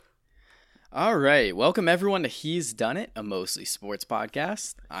All right, welcome everyone to He's Done It, a mostly sports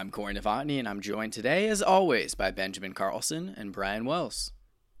podcast. I'm Corey Novotny, and I'm joined today, as always, by Benjamin Carlson and Brian Wells.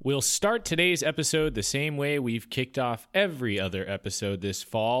 We'll start today's episode the same way we've kicked off every other episode this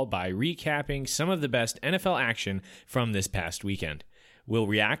fall by recapping some of the best NFL action from this past weekend. We'll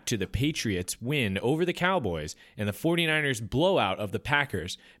react to the Patriots' win over the Cowboys and the 49ers' blowout of the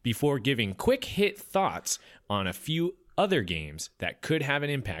Packers before giving quick hit thoughts on a few other games that could have an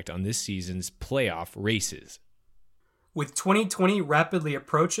impact on this season's playoff races. With 2020 rapidly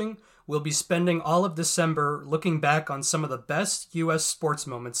approaching, we'll be spending all of December looking back on some of the best U.S. sports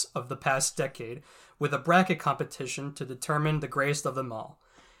moments of the past decade with a bracket competition to determine the greatest of them all.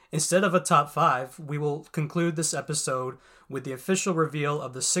 Instead of a top 5, we will conclude this episode with the official reveal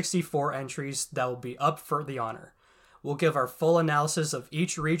of the 64 entries that will be up for the honor. We'll give our full analysis of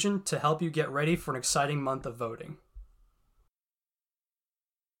each region to help you get ready for an exciting month of voting.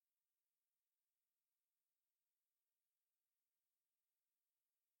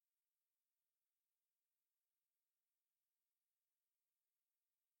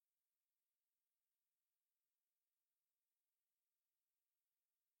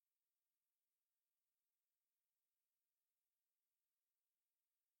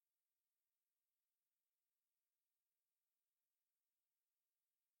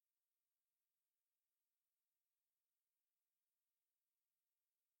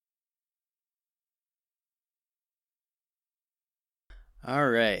 All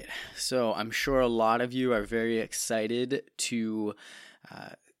right, so I'm sure a lot of you are very excited to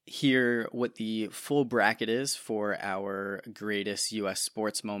hear what the full bracket is for our greatest U.S.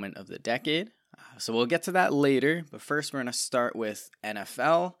 sports moment of the decade. So we'll get to that later, but first we're going to start with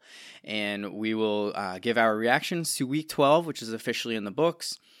NFL, and we will give our reactions to Week 12, which is officially in the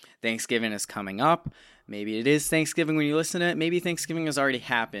books. Thanksgiving is coming up. Maybe it is Thanksgiving when you listen to it. Maybe Thanksgiving has already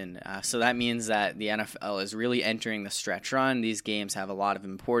happened. So that means that the NFL is really entering the stretch run. These games have a lot of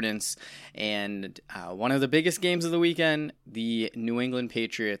importance. And one of the biggest games of the weekend, the New England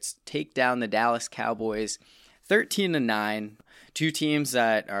Patriots take down the Dallas Cowboys 13-9. Two teams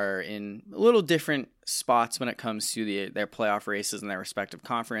that are in a little different spots when it comes to their playoff races in their respective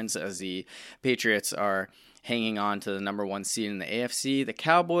conference, as the Patriots are hanging on to the number 1 seed in the AFC. The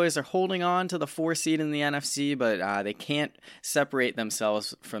Cowboys are holding on to the 4 seed in the NFC, but they can't separate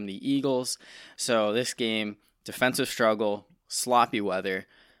themselves from the Eagles. So this game, defensive struggle, sloppy weather.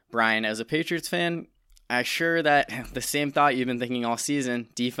 Brian, as a Patriots fan, I'm sure that the same thought you've been thinking all season.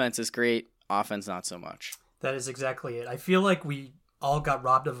 Defense is great, offense not so much. That is exactly it. I feel like we all got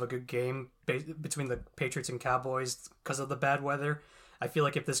robbed of a good game between the Patriots and Cowboys because of the bad weather. I feel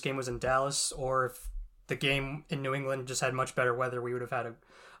like if this game was in Dallas, or if the game in New England just had much better weather, we would have had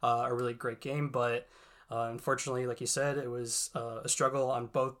a really great game. But unfortunately, like you said, it was a struggle on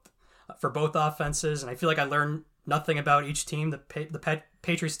for both offenses. And I feel like I learned nothing about each team. The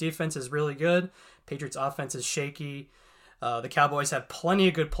Patriots defense is really good. Patriots offense is shaky. The Cowboys have plenty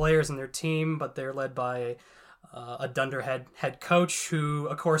of good players in their team, but they're led by a dunderhead head coach who,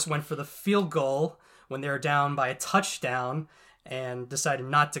 of course, went for the field goal when they were down by a touchdown and decided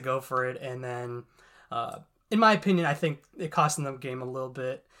not to go for it. And then, in my opinion, I think it cost them the game a little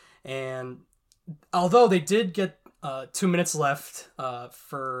bit. And although they did get 2 minutes left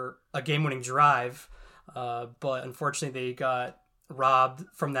for a game-winning drive, but unfortunately they got robbed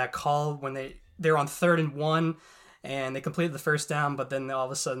from that call when they were on 3rd and 1. And they completed the first down, but then all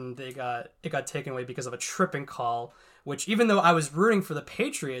of a sudden it got taken away because of a tripping call, which, even though I was rooting for the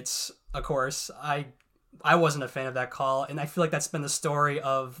Patriots, of course, I wasn't a fan of that call. And I feel like that's been the story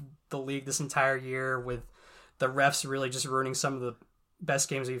of the league this entire year, with the refs really just ruining some of the best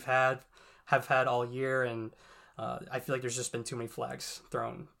games have had all year. And I feel like there's just been too many flags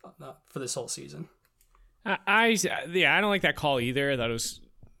thrown for this whole season. I don't like that call either. I thought it was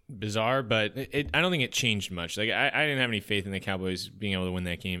bizarre, but I don't think it changed much. Like I didn't have any faith in the Cowboys being able to win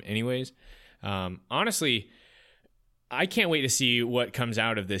that game anyways. Honestly, I can't wait to see what comes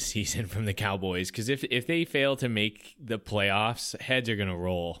out of this season from the Cowboys, because if they fail to make the playoffs, heads are going to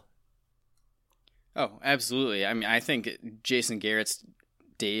roll. Oh, absolutely. I mean, I think Jason Garrett's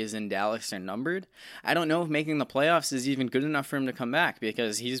days in Dallas are numbered. I don't know if making the playoffs is even good enough for him to come back,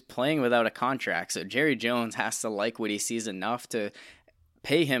 because he's playing without a contract. So Jerry Jones has to like what he sees enough to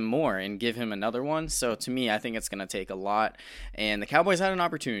pay him more and give him another one. So to me, I think it's going to take a lot. And the Cowboys had an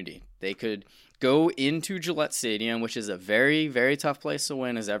opportunity. They could go into Gillette Stadium, which is a very, very tough place to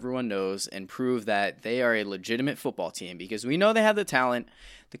win, as everyone knows, and prove that they are a legitimate football team, because we know they have the talent.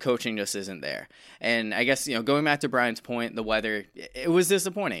 The coaching just isn't there. And I guess, going back to Brian's point, the weather, it was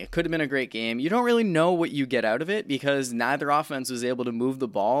disappointing. It could have been a great game. You don't really know what you get out of it because neither offense was able to move the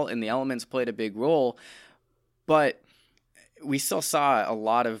ball, and the elements played a big role. But we still saw a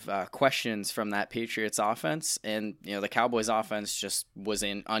lot of questions from that Patriots offense, and the Cowboys offense just was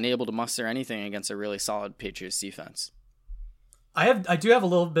unable to muster anything against a really solid Patriots defense. I do have a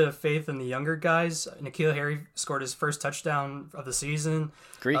little bit of faith in the younger guys. N'Keal Harry scored his first touchdown of the season.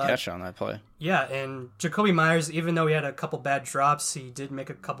 Great catch on that play. Yeah, and Jacoby Myers, even though he had a couple bad drops, he did make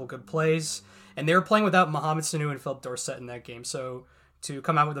a couple good plays. And they were playing without Mohamed Sanu and Philip Dorsett in that game. So to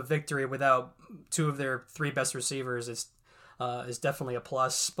come out with a victory without two of their three best receivers is definitely a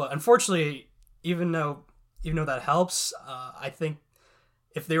plus. But unfortunately, even though that helps, I think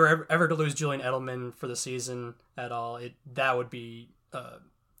if they were ever to lose Julian Edelman for the season at all, that would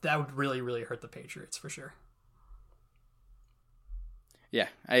really, really hurt the Patriots for sure. Yeah,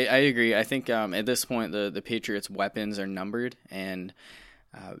 I agree. I think at this point the Patriots' weapons are numbered, and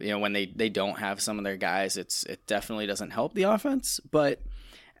when they don't have some of their guys, it definitely doesn't help the offense. But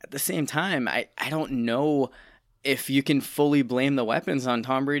at the same time, I don't know if you can fully blame the weapons on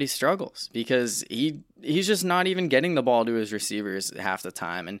Tom Brady's struggles, because he's just not even getting the ball to his receivers half the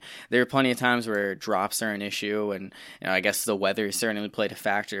time. And there are plenty of times where drops are an issue, and I guess the weather certainly played a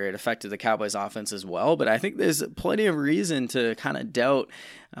factor. It affected the Cowboys offense as well, but I think there's plenty of reason to kind of doubt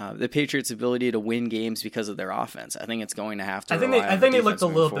the Patriots' ability to win games because of their offense. I think it's going to have to I think they looked a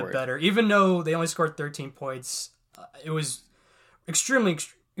little bit better, even though they only scored 13 points. It was extremely,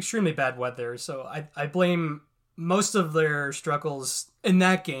 extremely bad weather, so I blame most of their struggles in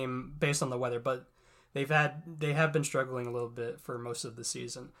that game based on the weather, but they have been struggling a little bit for most of the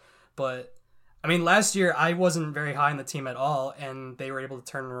season. But I mean, last year I wasn't very high on the team at all, and they were able to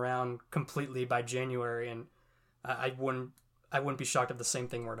turn it around completely by January, and I wouldn't be shocked if the same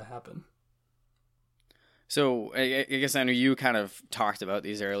thing were to happen. So I guess, Andrew, you kind of talked about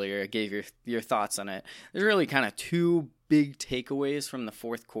these earlier, gave your thoughts on it. There's really kind of two big takeaways from the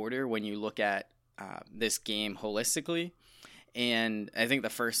fourth quarter when you look at this game holistically. And I think the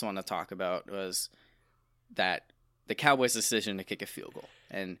first one to talk about was that the Cowboys' decision to kick a field goal.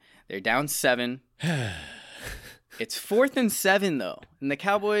 And they're down 7. It's 4th and 7, though. And the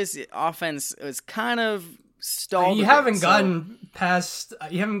Cowboys' offense was kind of stalled. You haven't gotten past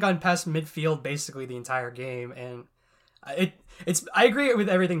midfield basically the entire game. And I agree with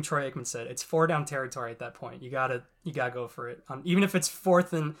everything Troy Aikman said. It's 4 down territory at that point. You gotta go for it. Even if it's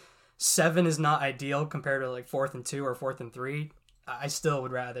 4th and 7 is not ideal compared to like 4th and 2 or 4th and 3. I still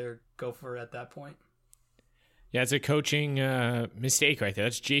would rather go for it at that point. Yeah, it's a coaching mistake right there.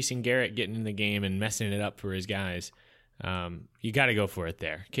 That's Jason Garrett getting in the game and messing it up for his guys. You got to go for it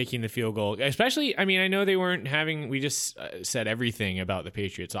there. Kicking the field goal, especially, I mean, I know they weren't having, we just said everything about the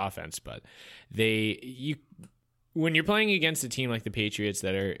Patriots offense, but when you're playing against a team like the Patriots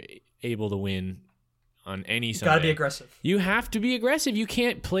that are able to win on any Sunday, you gotta be aggressive. You have to be aggressive. You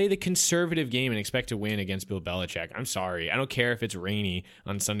can't play the conservative game and expect to win against Bill Belichick. I'm sorry. I don't care if it's rainy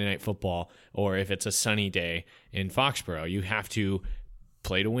on Sunday Night Football or if it's a sunny day in Foxborough. You have to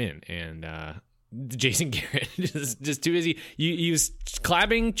play to win. And Jason Garrett just too busy. He was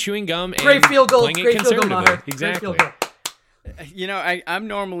clapping, chewing gum, and great field goal. Playing it conservatively. Exactly. I'm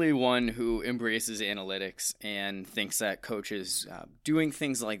normally one who embraces analytics and thinks that coaches doing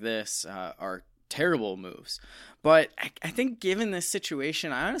things like this are terrible moves. But I think given this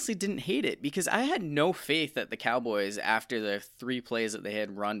situation, I honestly didn't hate it, because I had no faith that the Cowboys, after the 3 plays that they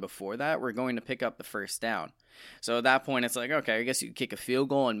had run before that, were going to pick up the first down. So at that point, it's like, okay, I guess you could kick a field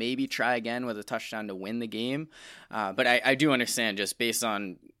goal and maybe try again with a touchdown to win the game. But I do understand, just based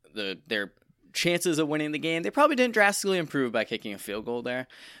on their chances of winning the game, they probably didn't drastically improve by kicking a field goal there.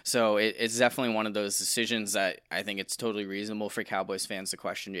 So it's definitely one of those decisions that I think it's totally reasonable for Cowboys fans to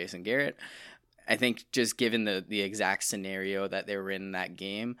question Jason Garrett. I think just given the exact scenario that they were in that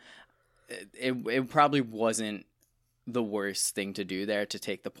game, it probably wasn't the worst thing to do there, to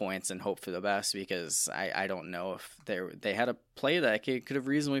take the points and hope for the best, because I don't know if they had a play that could have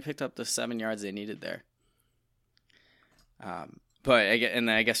reasonably picked up the 7 yards they needed there. But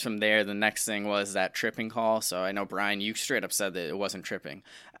I guess from there, the next thing was that tripping call. So I know, Brian, you straight up said that it wasn't tripping.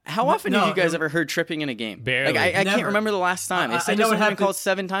 How often have you guys ever heard tripping in a game? Barely. Like, I can't remember the last time. They said it's only been called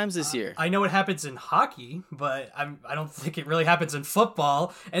 7 times this year. I know it happens in hockey, but I don't think it really happens in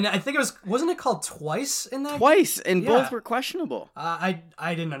football. And I think wasn't it called twice in that? Twice, and both were questionable. I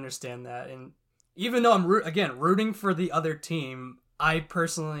didn't understand that. And even though I'm rooting for the other team,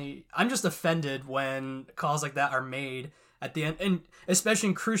 I'm just offended when calls like that are made at the end, and especially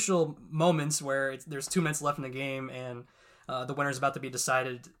in crucial moments where there's 2 minutes left in the game and the winner is about to be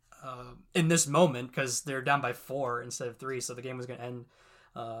decided in this moment because they're down by 4 instead of 3, so the game was going to end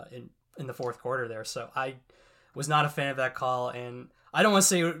in the fourth quarter there. So I was not a fan of that call, and I don't want to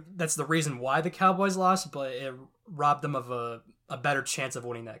say that's the reason why the Cowboys lost, but it robbed them of a better chance of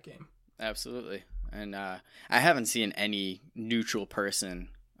winning that game. Absolutely. And I haven't seen any neutral person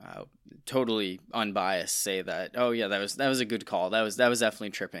totally unbiased say that, oh yeah, that was a good call. That was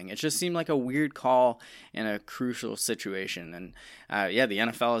definitely tripping. It just seemed like a weird call in a crucial situation. And the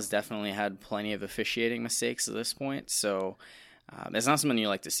NFL has definitely had plenty of officiating mistakes at this point. So it's not something you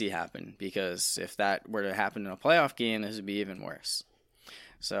like to see happen, because if that were to happen in a playoff game, this would be even worse.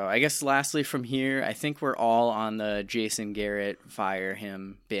 So I guess lastly from here, I think we're all on the Jason Garrett fire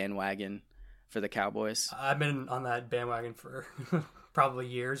him bandwagon for the Cowboys. I've been on that bandwagon for probably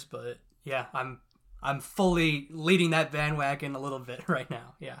years, but yeah, I'm fully leading that bandwagon a little bit right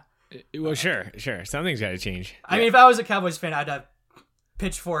now. Yeah. Well, sure. Something's got to change. I mean, if I was a Cowboys fan, I'd have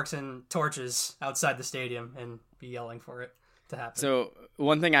pitchforks and torches outside the stadium and be yelling for it to happen. So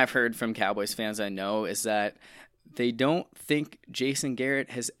one thing I've heard from Cowboys fans I know is that they don't think Jason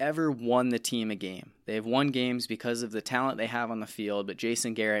Garrett has ever won the team a game. They've won games because of the talent they have on the field, but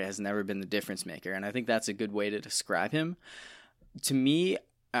Jason Garrett has never been the difference maker, and I think that's a good way to describe him. To me,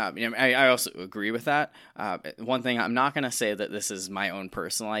 I also agree with that. One thing, I'm not going to say that this is my own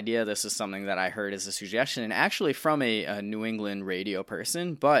personal idea. This is something that I heard as a suggestion, and actually from a New England radio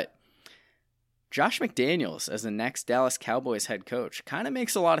person, but Josh McDaniels as the next Dallas Cowboys head coach kind of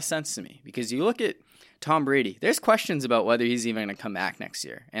makes a lot of sense to me, because you look at Tom Brady, there's questions about whether he's even going to come back next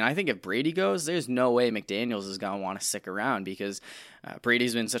year. And I think if Brady goes, there's no way McDaniels is going to want to stick around, because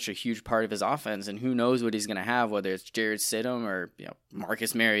Brady's been such a huge part of his offense, and who knows what he's going to have, whether it's Jared Stidham or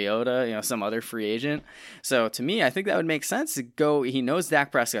Marcus Mariota, some other free agent. So to me, I think that would make sense to go. He knows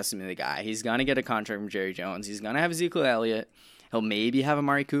Dak Prescott's going to be the guy. He's going to get a contract from Jerry Jones. He's going to have Ezekiel Elliott. He'll maybe have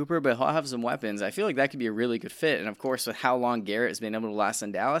Amari Cooper, but he'll have some weapons. I feel like that could be a really good fit. And, of course, with how long Garrett has been able to last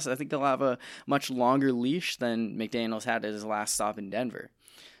in Dallas, I think they'll have a much longer leash than McDaniels had at his last stop in Denver.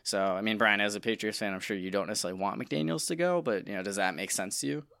 So, I mean, Brian, as a Patriots fan, I'm sure you don't necessarily want McDaniels to go, but, does that make sense to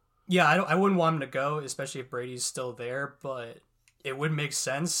you? Yeah, I wouldn't want him to go, especially if Brady's still there, but it would make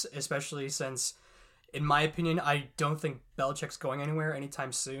sense, especially since, in my opinion, I don't think Belichick's going anywhere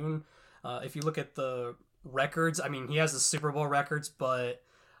anytime soon. If you look at the records, I mean, he has the Super Bowl records, but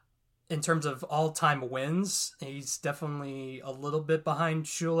in terms of all-time wins, he's definitely a little bit behind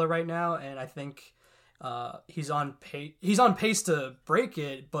Shula right now, and I think he's on pace to break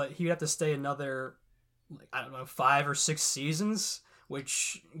it, but he'd have to stay another, 5 or 6 seasons,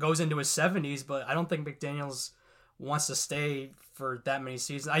 which goes into his 70s, but I don't think McDaniels wants to stay for that many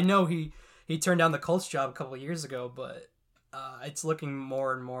seasons. I know he turned down the Colts job a couple of years ago, but it's looking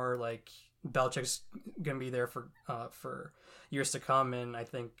more and more like Belichick's going to be there for years to come, and I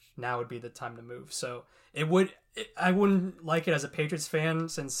think now would be the time to move. So I wouldn't like it as a Patriots fan,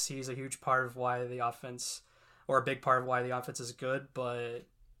 since he's a huge part of why the offense, or a big part of why the offense is good, but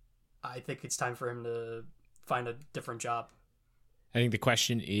I think it's time for him to find a different job. I think the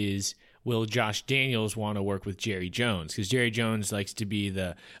question is, will Josh Daniels want to work with Jerry Jones? Because Jerry Jones likes to be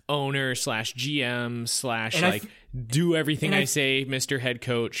the owner / GM / do everything I say, Mr. Head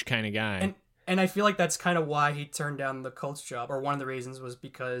Coach kind of guy. And I feel like that's kind of why he turned down the Colts job, or one of the reasons was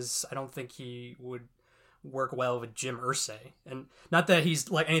because I don't think he would work well with Jim Irsay. And not that he's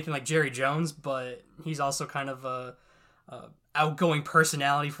like anything like Jerry Jones, but he's also kind of a outgoing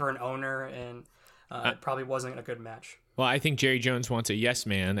personality for an owner, and it probably wasn't a good match. Well, I think Jerry Jones wants a yes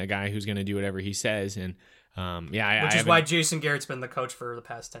man, a guy who's going to do whatever he says, and which is why Jason Garrett's been the coach for the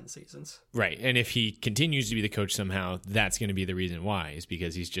past 10 seasons. Right, and if he continues to be the coach somehow, that's going to be the reason why, is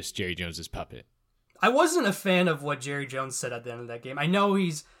because he's just Jerry Jones's puppet. I wasn't a fan of what Jerry Jones said at the end of that game. I know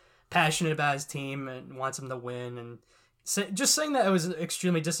he's passionate about his team and wants them to win, and just saying that it was an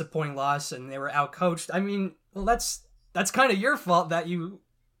extremely disappointing loss and they were outcoached. I mean, well, that's kind of your fault that you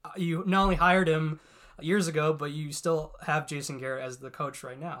not only hired him years ago, but you still have Jason Garrett as the coach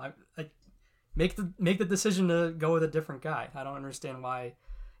right now. I make the decision to go with a different guy. I don't understand why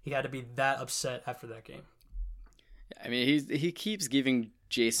he had to be that upset after that game. I mean, he keeps giving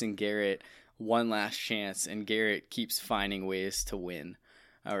Jason Garrett one last chance, and Garrett keeps finding ways to win,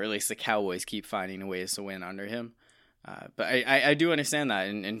 or at least the Cowboys keep finding ways to win under him. But I do understand that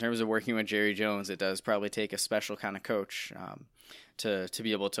in terms of working with Jerry Jones, it does probably take a special kind of coach to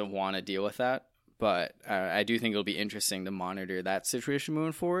be able to want to deal with that. But I do think it'll be interesting to monitor that situation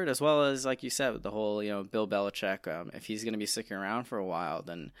moving forward, as well as, like you said, with the whole, Bill Belichick, if he's going to be sticking around for a while,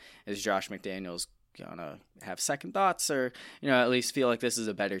 then is Josh McDaniels going to have second thoughts, or, at least feel like this is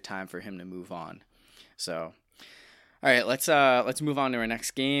a better time for him to move on. So, all right, let's move on to our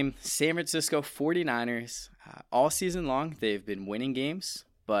next game. San Francisco 49ers. All season long, they've been winning games,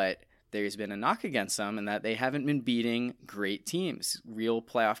 but there's been a knock against them in that they haven't been beating great teams, real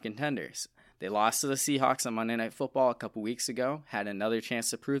playoff contenders. They lost to the Seahawks on Monday Night Football a couple weeks ago, had another chance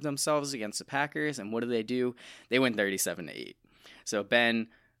to prove themselves against the Packers, and what do? They win 37-8. So, Ben,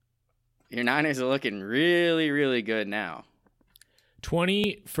 your Niners are looking really, really good now.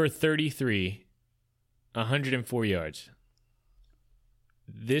 20 for 33, 104 yards.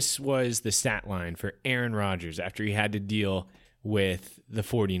 This was the stat line for Aaron Rodgers after he had to deal with the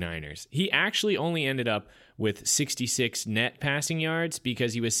 49ers. He actually only ended up with 66 net passing yards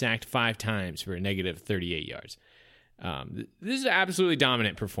because he was sacked 5 times for a negative 38 yards. This is an absolutely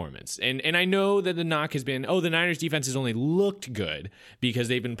dominant performance. And I know that the knock has been, the Niners defense has only looked good because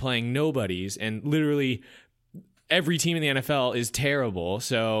they've been playing nobodies, and literally every team in the NFL is terrible.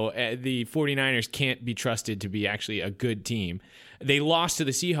 So the 49ers can't be trusted to be actually a good team. They lost to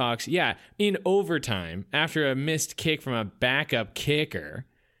the Seahawks, in overtime after a missed kick from a backup kicker,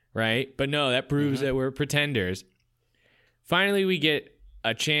 right? But no, that proves that we're pretenders. Finally, we get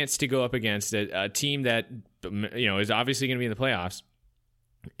a chance to go up against a team that is obviously going to be in the playoffs,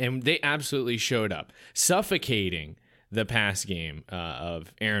 and they absolutely showed up, suffocating the pass game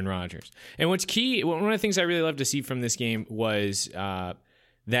of Aaron Rodgers. And what's key, one of the things I really loved to see from this game was that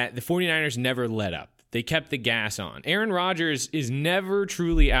the 49ers never let up. They kept the gas on. Aaron Rodgers is never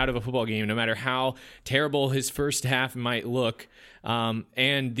truly out of a football game, no matter how terrible his first half might look.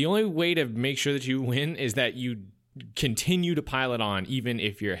 And the only way to make sure that you win is that you continue to pile it on, even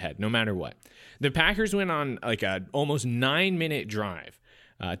if you're ahead, no matter what. The Packers went on like a almost 9-minute drive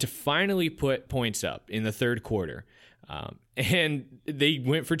to finally put points up in the third quarter. And they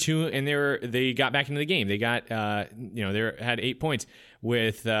went for 2, and they got back into the game. They got, they had 8 points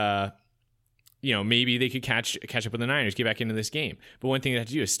with, maybe they could catch up with the Niners, get back into this game. But one thing they had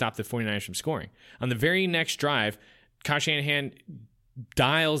to do is stop the 49ers from scoring. On the very next drive, Kyle Shanahan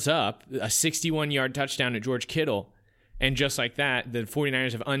dials up a 61-yard touchdown to George Kittle, and just like that, the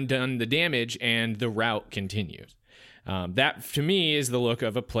 49ers have undone the damage, and the rout continues. That, to me, is the look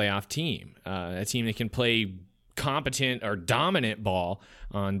of a playoff team, a team that can play competent or dominant ball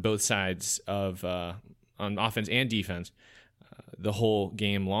on both sides of on offense and defense the whole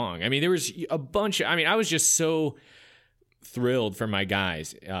game long. I mean, there was a bunch. I was just so thrilled for my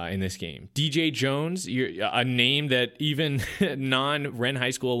guys in this game. DJ Jones, a name that even non-Wren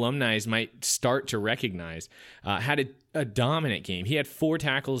High School alumni might start to recognize, had a dominant game. He had 4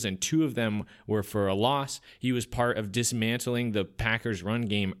 tackles, and 2 of them were for a loss. He was part of dismantling the Packers' run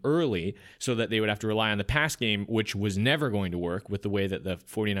game early so that they would have to rely on the pass game, which was never going to work with the way that the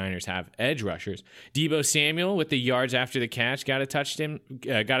 49ers have edge rushers. Deebo Samuel, with the yards after the catch, got a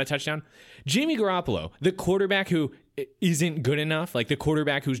touchdown. Jimmy Garoppolo, the quarterback who isn't good enough, like the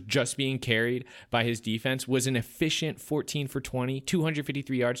quarterback who's just being carried by his defense, was an efficient 14 for 20,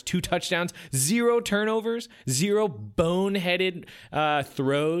 253 yards, 2 touchdowns, 0 turnovers, 0 boneheaded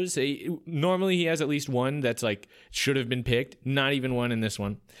throws. Normally he has at least one that's like should have been picked, not even one in this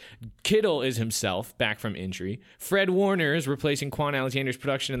one. Kittle is himself back from injury. Fred Warner is replacing Quan Alexander's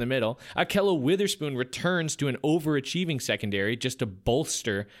production in the middle. Ahkello Witherspoon returns to an overachieving secondary just to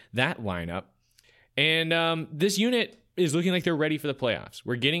bolster that lineup. And this unit is looking like they're ready for the playoffs.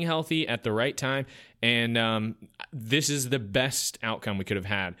 We're getting healthy at the right time, and this is the best outcome we could have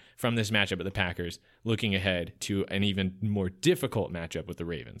had from this matchup with the Packers, looking ahead to an even more difficult matchup with the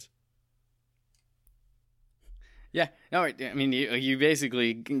Ravens. Yeah, no, I mean, you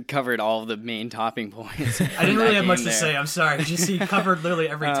basically covered all of the main topping points. I didn't really have much to say. I'm sorry. Just he covered literally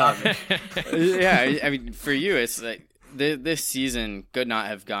every topic. Yeah, I mean, for you, it's like, this season could not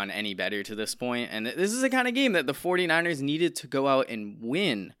have gone any better to this point, and this is the kind of game that the 49ers needed to go out and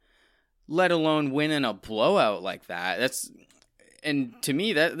win, let alone win in a blowout like that. And to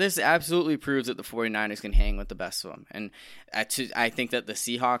me, this absolutely proves that the 49ers can hang with the best of them. And I think that the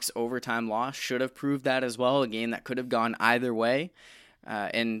Seahawks overtime loss should have proved that as well, a game that could have gone either way.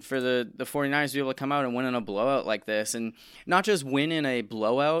 And for the 49ers to be able to come out and win in a blowout like this, and not just win in a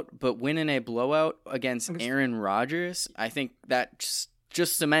blowout, but win in a blowout against Aaron Rodgers, I think that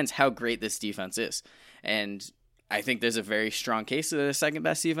just cements how great this defense is. And I think there's a very strong case of the second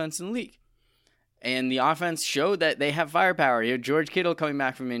best defense in the league. And the offense showed that they have firepower. You had George Kittle coming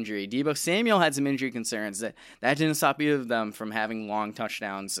back from injury. Deebo Samuel had some injury concerns. That didn't stop either of them from having long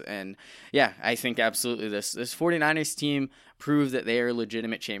touchdowns. And yeah, I think absolutely this 49ers team proved that they are a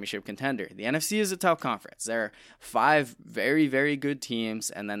legitimate championship contender. The NFC is a tough conference. There are 5 very, very good teams,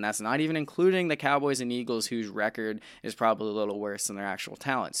 and then that's not even including the Cowboys and Eagles, whose record is probably a little worse than their actual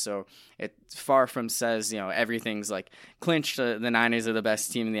talent. So it far from says, everything's like clinched. The Niners are the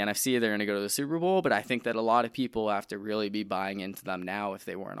best team in the NFC. They're going to go to the Super Bowl, but I think that a lot of people have to really be buying into them now if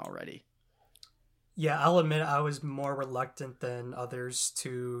they weren't already. Yeah, I'll admit I was more reluctant than others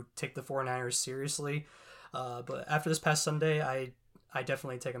to take the 49ers seriously. But after this past Sunday, I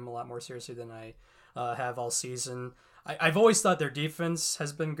definitely take them a lot more seriously than I have all season. I've always thought their defense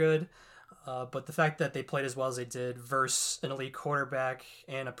has been good, but the fact that they played as well as they did versus an elite quarterback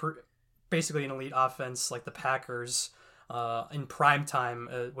and basically an elite offense like the Packers in prime time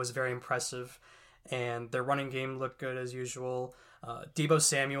was very impressive. And their running game looked good as usual. Deebo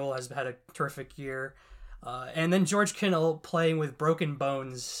Samuel has had a terrific year. And then George Kittle playing with broken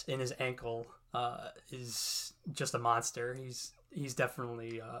bones in his ankle is just a monster. He's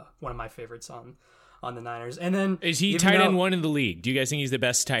definitely one of my favorites on the Niners. And then is he tight end 1 in the league? Do you guys think he's the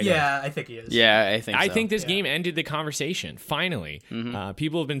best tight end? Yeah, I think he is. Yeah, I think so. I think this game ended the conversation, finally.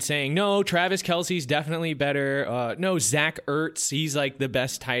 People have been saying, no, Travis Kelce's definitely better. No, Zach Ertz, he's like the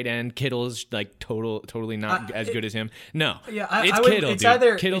best tight end. Kittle's like totally not as good as him. No, it's Kittle,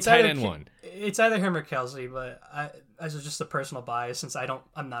 dude. Kittle tight end 1. It's either him or Kelce, but as just a personal bias, since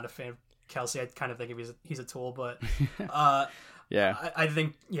I'm not a fan of Kelce, I kind of think he's a tool, but yeah, I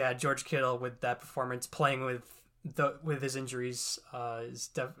think George Kittle with that performance, playing with his injuries, is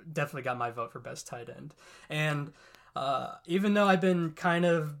definitely got my vote for best tight end. And even though I've been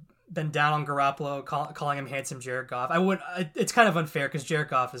down on Garoppolo, calling him handsome Jared Goff, it's kind of unfair because Jared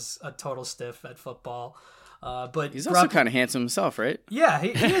Goff is a total stiff at football. But he's also kind of handsome himself, right? Yeah, he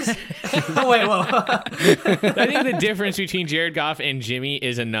is. Oh, wait, whoa. I think the difference between Jared Goff and Jimmy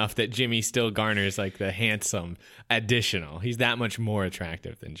is enough that Jimmy still garners like the handsome additional. He's that much more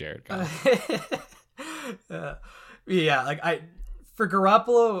attractive than Jared Goff. For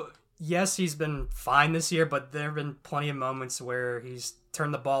Garoppolo, yes, he's been fine this year, but there have been plenty of moments where he's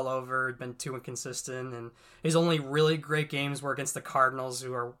turned the ball over, been too inconsistent, and his only really great games were against the Cardinals,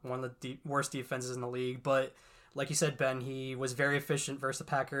 who are one of the worst defenses in the league. But like you said, Ben, he was very efficient versus the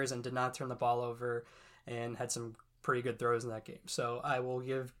Packers and did not turn the ball over and had some pretty good throws in that game. So I will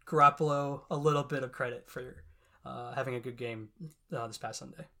give Garoppolo a little bit of credit for having a good game this past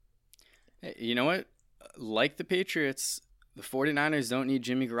Sunday. You know what? Like the Patriots, the 49ers don't need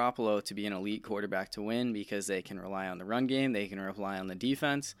Jimmy Garoppolo to be an elite quarterback to win because they can rely on the run game. They can rely on the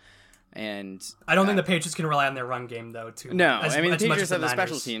defense. And I don't think the Patriots can rely on their run game, though, too. No, the Patriots have the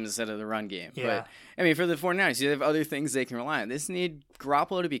special teams instead of the run game. Yeah. But, for the 49ers, you have other things they can rely on. They just need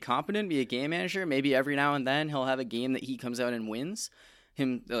Garoppolo to be competent, be a game manager. Maybe every now and then he'll have a game that he comes out and wins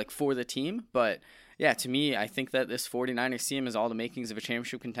for the team. But, yeah, to me, I think that this 49ers team has all the makings of a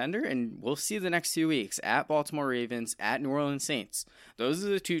championship contender, and we'll see the next 2 weeks at Baltimore Ravens, at New Orleans Saints. Those are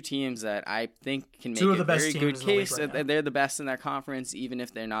the 2 teams that I think can make a very good case that they're the best in their conference, even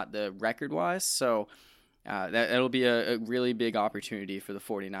if they're not the record-wise. So that'll be a really big opportunity for the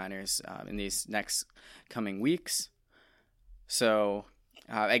 49ers in these next coming weeks. So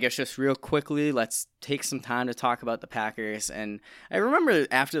I guess just real quickly, let's take some time to talk about the Packers. And I remember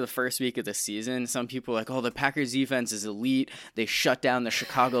after the first week of the season, some people were like, oh, the Packers defense is elite. They shut down the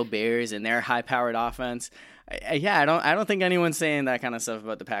Chicago Bears and their high-powered offense. I don't think anyone's saying that kind of stuff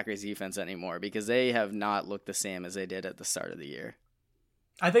about the Packers defense anymore because they have not looked the same as they did at the start of the year.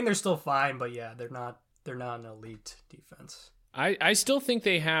 I think they're still fine, but yeah, they're not an elite defense. I still think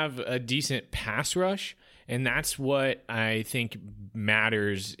they have a decent pass rush, and that's what I think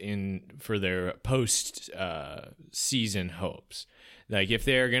matters for their post season hopes. Like if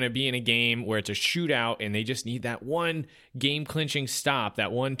they're going to be in a game where it's a shootout and they just need that one game clinching stop,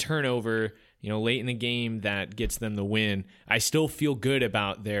 that one turnover, late in the game that gets them the win, I still feel good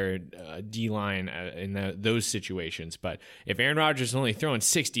about their D-line in those situations. But if Aaron Rodgers is only throwing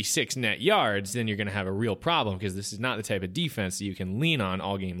 66 net yards, then you're going to have a real problem because this is not the type of defense that you can lean on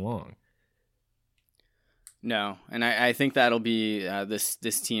all game long. No, and I think that'll be this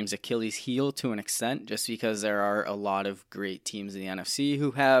team's Achilles heel to an extent, just because there are a lot of great teams in the NFC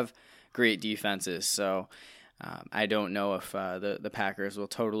who have great defenses. So I don't know if the Packers will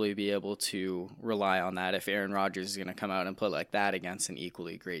totally be able to rely on that if Aaron Rodgers is going to come out and play like that against an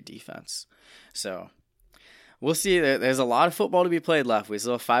equally great defense. So we'll see. There's a lot of football to be played left. We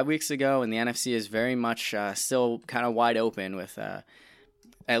still have 5 weeks to go, and the NFC is very much still kind of wide open with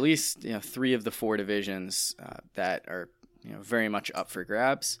at least 3 of the 4 divisions that are very much up for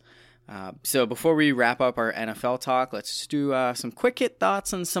grabs. So before we wrap up our NFL talk, let's do some quick hit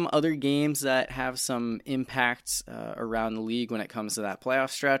thoughts on some other games that have some impacts around the league when it comes to that playoff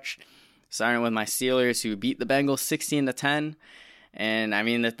stretch. Starting with my Steelers, who beat the Bengals 16-10. And I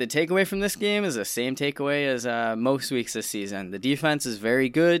mean, the takeaway from this game is the same takeaway as most weeks this season. The defense is very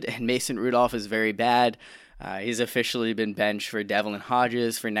good, and Mason Rudolph is very bad. He's officially been benched for Devlin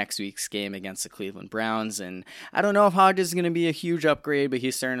Hodges for next week's game against the Cleveland Browns. And I don't know if Hodges is going to be a huge upgrade, but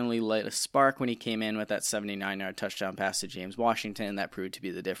he certainly lit a spark when he came in with that 79-yard touchdown pass to James Washington. That proved to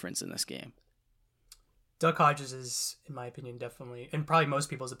be the difference in this game. Duck Hodges is, in my opinion, definitely, and probably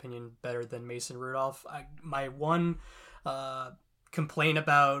most people's opinion, better than Mason Rudolph. My one complaint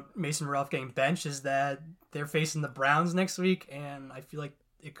about Mason Rudolph getting benched is that they're facing the Browns next week, and I feel like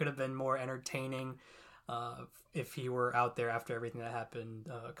it could have been more entertaining if he were out there after everything that happened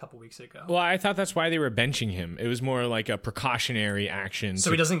a couple weeks ago. Well, I thought that's why they were benching him. It was more like a precautionary action.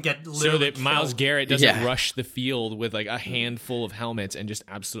 So he doesn't get so that killed. Myles Garrett doesn't rush the field with like a handful of helmets and just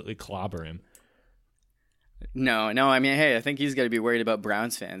absolutely clobber him. No, I mean, hey, I think he's got to be worried about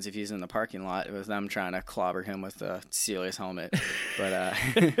Browns fans if he's in the parking lot with them trying to clobber him with a Steelers helmet.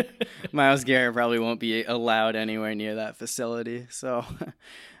 But Myles Garrett probably won't be allowed anywhere near that facility. So,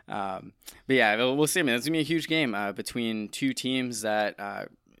 but yeah, we'll see. I mean, it's going to be a huge game between 2 teams that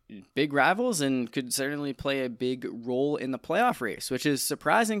big rivals and could certainly play a big role in the playoff race, which is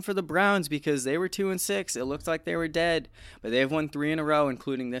surprising for the Browns because they were 2-6. It looked like they were dead, but they've won 3 in a row,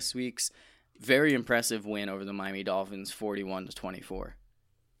 including this week's very impressive win over the Miami Dolphins, 41-24.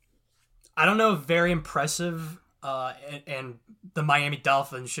 I don't know if very impressive and the Miami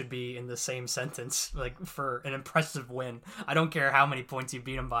Dolphins should be in the same sentence, like for an impressive win. I don't care how many points you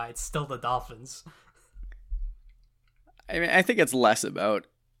beat them by, it's still the Dolphins. I mean, I think it's less about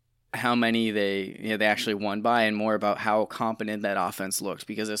how many they actually won by and more about how competent that offense looked,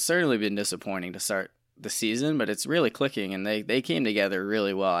 because it's certainly been disappointing to start the season, but it's really clicking, and they came together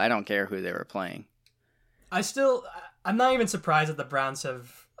really well. I don't care who they were playing. I'm not even surprised that the Browns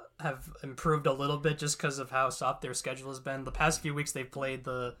have improved a little bit just because of how soft their schedule has been. The past few weeks they've played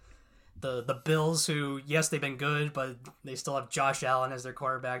the Bills, who, yes, they've been good, but they still have Josh Allen as their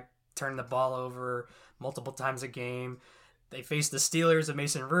quarterback, turning the ball over multiple times a game. They faced the Steelers of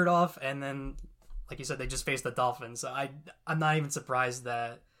Mason Rudolph, and then, like you said, they just faced the Dolphins. So I'm not even surprised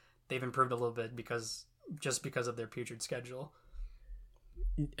that they've improved a little bit because of their putrid schedule.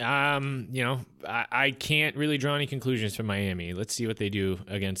 I can't really draw any conclusions from Miami. Let's see what they do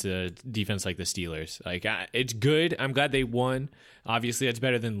against a defense like the Steelers. It's good. I'm glad they won. Obviously, that's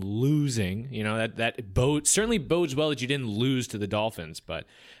better than losing. That certainly bodes well that you didn't lose to the Dolphins. But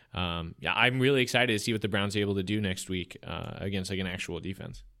I'm really excited to see what the Browns are able to do next week against an actual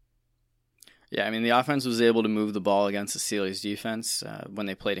defense. Yeah, I mean, the offense was able to move the ball against the Steelers defense when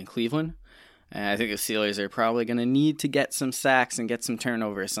they played in Cleveland. And I think the Steelers are probably going to need to get some sacks and get some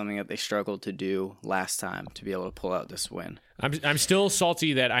turnovers, something that they struggled to do last time to be able to pull out this win. I'm still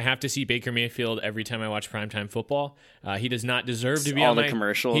salty that I have to see Baker Mayfield every time I watch primetime football. He does not deserve to be on my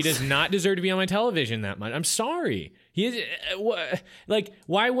commercials. He does not deserve to be on my television that much. I'm sorry. He is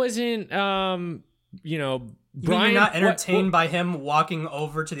why wasn't Brian? You're not entertained by him walking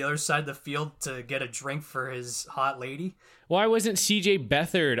over to the other side of the field to get a drink for his hot lady? Why wasn't CJ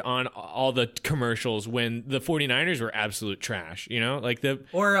Beathard on all the commercials when the 49ers were absolute trash?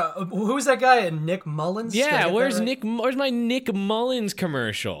 Or who's that guy? Nick Mullins? Yeah, where's my Nick Mullins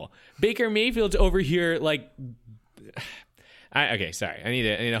commercial? Baker Mayfield's over here okay, sorry. I need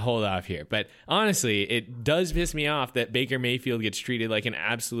to hold off here. But honestly, it does piss me off that Baker Mayfield gets treated like an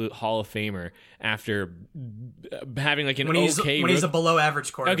absolute Hall of Famer after having when he's a below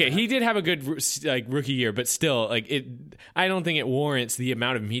average quarterback. Okay, he did have a good rookie year, but still, I don't think it warrants the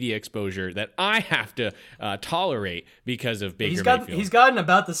amount of media exposure that I have to tolerate because of Baker Mayfield. He's gotten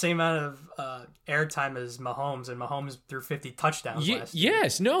about the same amount of airtime as Mahomes, and Mahomes threw 50 touchdowns last year.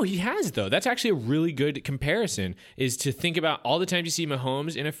 Yes, no, he has though. That's actually a really good comparison. Is to think about all the times you see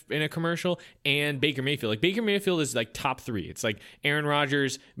Mahomes in a commercial and Baker Mayfield. Baker Mayfield is top 3. It's Aaron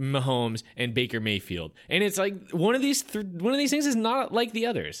Rodgers, Mahomes, and Baker Mayfield, and it's one of these things is not like the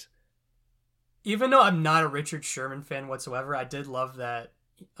others. Even though I'm not a Richard Sherman fan whatsoever, I did love that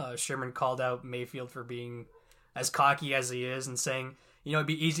Sherman called out Mayfield for being as cocky as he is and saying, it'd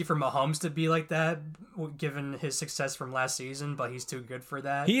be easy for Mahomes to be like that given his success from last season, but he's too good for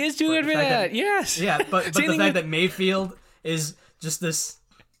that. He is too good for that, yes. Yeah, but the fact that Mayfield is just this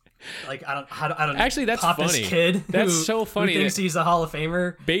Like I don't Actually, that's pop funny. This kid That's who, so funny who thinks he's a Hall of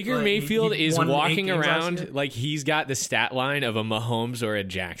Famer. Baker but Mayfield he is won 8 walking games last year. around like he's got the stat line of a Mahomes or a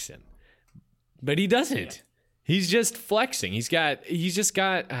Jackson, but he doesn't. Yeah. He's just flexing. He's just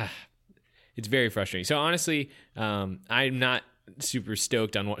got. It's very frustrating. So honestly, I'm not super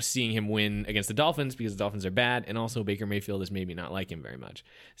stoked on seeing him win against the Dolphins because the Dolphins are bad, and also Baker Mayfield is maybe not like him very much.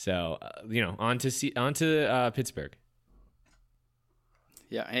 So on to Pittsburgh.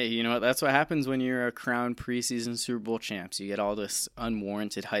 Yeah, hey, you know what? That's what happens when you're a crowned preseason Super Bowl champs. You get all this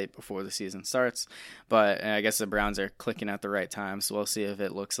unwarranted hype before the season starts. But I guess the Browns are clicking at the right time, so we'll see if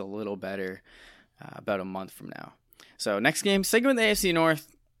it looks a little better about a month from now. So next game, sticking with the AFC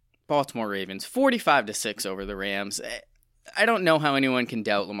North, Baltimore Ravens, 45-6 over the Rams. I don't know how anyone can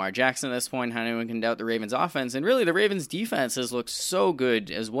doubt Lamar Jackson at this point, how anyone can doubt the Ravens offense. And really, the Ravens defense has looked so good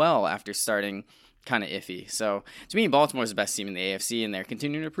as well after starting kind of iffy. So to me, Baltimore's the best team in the AFC, and they're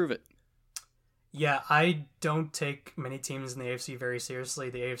continuing to prove it. Yeah, I don't take many teams in the AFC very seriously.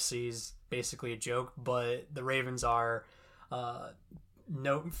 The AFC is basically a joke, but the Ravens are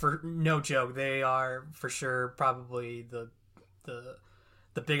no joke. They are for sure probably the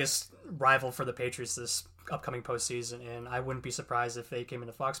biggest rival for the Patriots this upcoming postseason, and I wouldn't be surprised if they came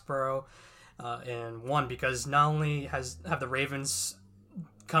into Foxborough and won, because not only have the Ravens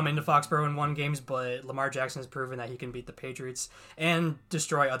come into Foxborough and won games, but Lamar Jackson has proven that he can beat the Patriots and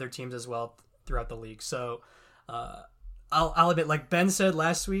destroy other teams as well throughout the league. So I'll admit, like Ben said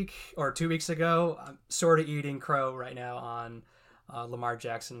last week or 2 weeks ago, I'm sort of eating crow right now on Lamar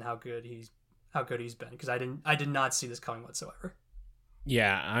Jackson, how good he's been, because I did not see this coming whatsoever.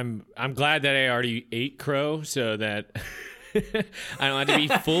 Yeah, I'm glad that I already ate crow so that I don't have to be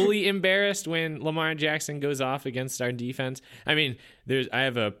fully embarrassed when Lamar Jackson goes off against our defense. I mean, I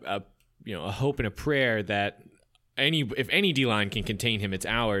have a hope and a prayer that if any D-line can contain him, it's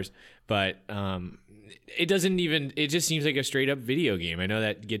ours. But it just seems like a straight up video game. I know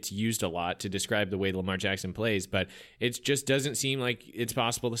that gets used a lot to describe the way Lamar Jackson plays, but it just doesn't seem like it's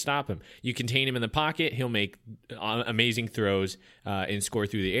possible to stop him. You contain him in the pocket, he'll make amazing throws and score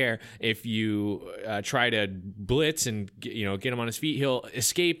through the air. If you try to blitz and get him on his feet, he'll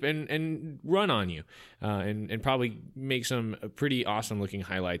escape and run on you and probably make some pretty awesome looking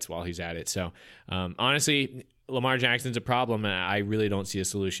highlights while he's at it. So honestly, Lamar Jackson's a problem, and I really don't see a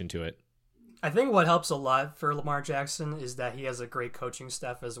solution to it. I think what helps a lot for Lamar Jackson is that he has a great coaching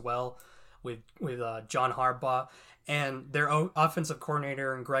staff as well, with John Harbaugh and their offensive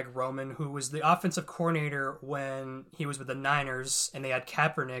coordinator and Greg Roman, who was the offensive coordinator when he was with the Niners, and they had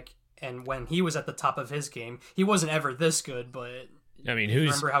Kaepernick, and when he was at the top of his game, he wasn't ever this good. But I mean,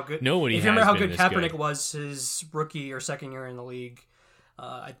 remember how good Kaepernick was his rookie or second year in the league.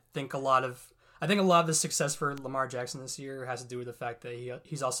 I think a lot of the success for Lamar Jackson this year has to do with the fact that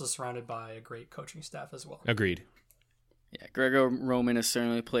he's also surrounded by a great coaching staff as well. Agreed. Yeah, Gregor Roman has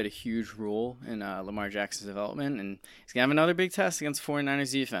certainly played a huge role in Lamar Jackson's development, and he's gonna have another big test against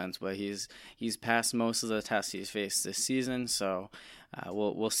 49ers defense. But he's passed most of the tests he's faced this season, so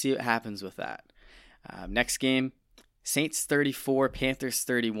we'll see what happens with that. Next game, Saints 34, Panthers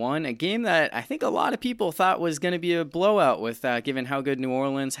 31, a game that I think a lot of people thought was going to be a blowout with given how good New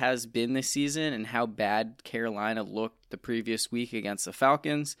Orleans has been this season and how bad Carolina looked the previous week against the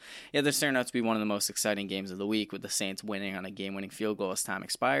Falcons. Yeah, this turned out to be one of the most exciting games of the week, with the Saints winning on a game-winning field goal as time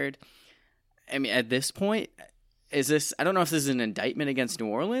expired. I mean, at this point, I don't know if this is an indictment against New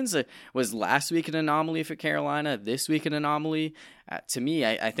Orleans. Was last week an anomaly for Carolina? This week an anomaly? To me,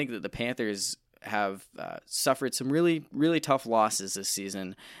 I think that the Panthers have suffered some really, really tough losses this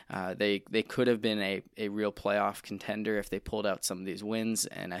season. They could have been a real playoff contender if they pulled out some of these wins,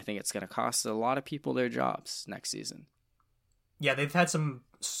 and I think it's going to cost a lot of people their jobs next season. Yeah, they've had some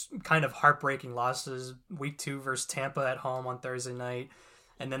kind of heartbreaking losses. Week 2 versus Tampa at home on Thursday night,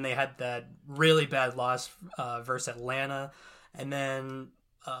 and then they had that really bad loss versus Atlanta, and then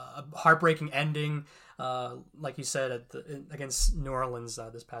a heartbreaking ending, like you said, against New Orleans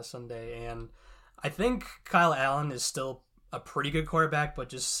this past Sunday. And I think Kyle Allen is still a pretty good quarterback, but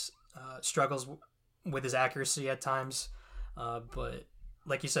just struggles with his accuracy at times. But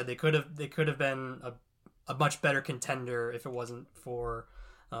like you said, they could have been a much better contender if it wasn't for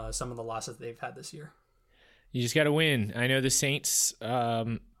some of the losses they've had this year. You just got to win. I know the Saints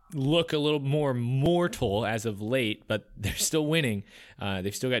look a little more mortal as of late, but they're still winning.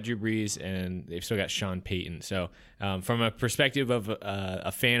 They've still got Drew Brees and they've still got Sean Payton. So from a perspective of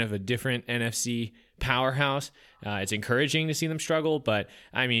a fan of a different NFC powerhouse, it's encouraging to see them struggle. But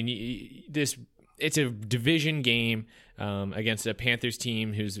I mean, it's a division game against a Panthers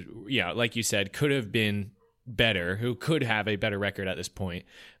team who's, like you said, could have been better, who could have a better record at this point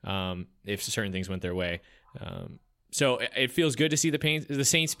if certain things went their way. So it feels good to see the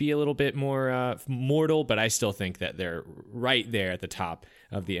Saints be a little bit more mortal, but I still think that they're right there at the top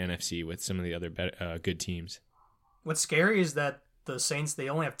of the NFC with some of the other good teams. What's scary is that the Saints, they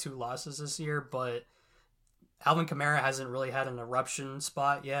only have 2 losses this year, but Alvin Kamara hasn't really had an eruption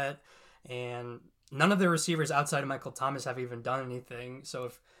spot yet, and none of their receivers outside of Michael Thomas have even done anything. So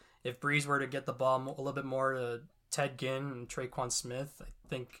if Breeze were to get the ball a little bit more to Ted Ginn and Traquan Smith, I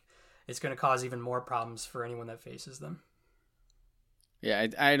think it's going to cause even more problems for anyone that faces them. Yeah,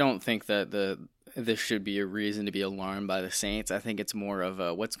 I don't think that this should be a reason to be alarmed by the Saints. I think it's more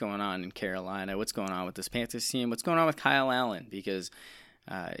of what's going on in Carolina, what's going on with this Panthers team, what's going on with Kyle Allen, because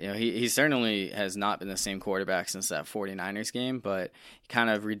he certainly has not been the same quarterback since that 49ers game, but he kind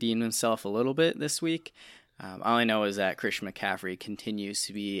of redeemed himself a little bit this week. All I know is that Christian McCaffrey continues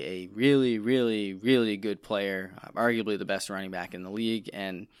to be a really, really, really good player, arguably the best running back in the league,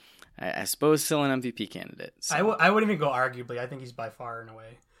 and I suppose still an MVP candidate. So. I wouldn't even go arguably. I think he's by far and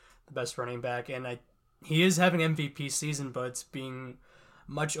away the best running back, and he is having MVP season, but it's being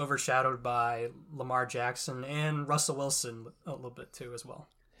much overshadowed by Lamar Jackson and Russell Wilson a little bit too as well.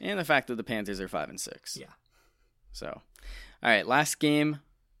 And the fact that the Panthers are 5-6. Yeah. So, all right, last game.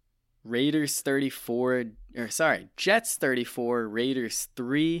 Jets 34, Raiders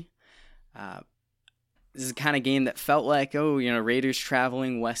 3. This is the kind of game that felt like, Raiders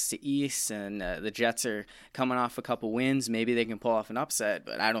traveling west to east, and the Jets are coming off a couple wins. Maybe they can pull off an upset,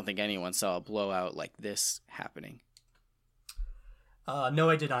 but I don't think anyone saw a blowout like this happening. No,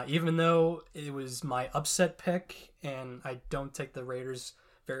 I did not. Even though it was my upset pick, and I don't take the Raiders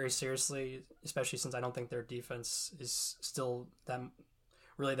very seriously, especially since I don't think their defense is still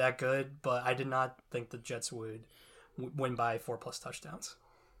really that good, but I did not think the Jets would win by 4+ touchdowns.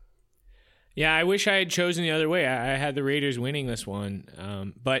 Yeah, I wish I had chosen the other way. I had the Raiders winning this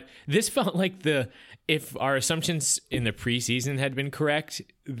one. But this felt like if our assumptions in the preseason had been correct,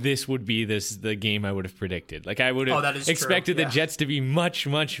 this would be the game I would have predicted. Like I would have expected the Jets to be much,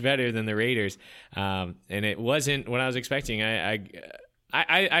 much better than the Raiders. And it wasn't what I was expecting.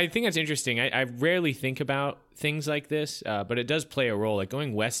 I think that's interesting. I rarely think about things like this, but it does play a role. Like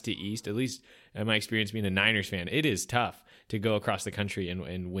going west to east, at least in my experience being a Niners fan, it is tough to go across the country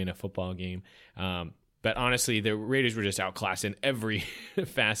and win a football game. But honestly, the Raiders were just outclassed in every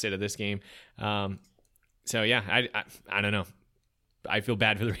facet of this game. So yeah, I don't know. I feel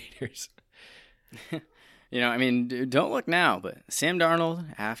bad for the Raiders. Don't look now, but Sam Darnold,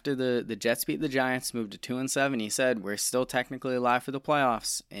 after the Jets beat the Giants, moved to 2-7. He said, we're still technically alive for the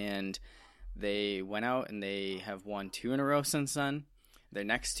playoffs. And they went out and they have won 2 in a row since then. Their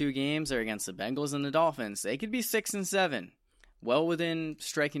next 2 games are against the Bengals and the Dolphins. They could be 6-7. Well within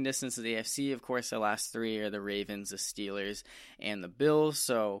striking distance of the AFC. Of course, their last 3 are the Ravens, the Steelers, and the Bills.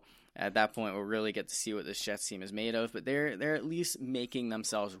 So at that point, we'll really get to see what this Jets team is made of. But they're at least making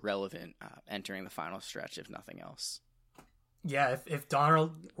themselves relevant entering the final stretch, if nothing else. Yeah, if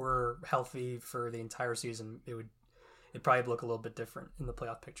Donald were healthy for the entire season, it'd probably look a little bit different in the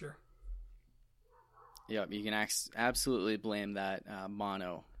playoff picture. Yep, you can absolutely blame that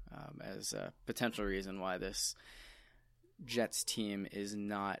mono as a potential reason why this Jets team is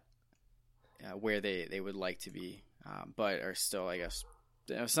not where they would like to be, but are still, I guess,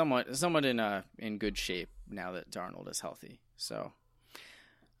 somewhat in good shape now that Darnold is healthy. So,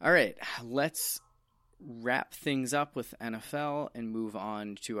 all right, let's wrap things up with NFL and move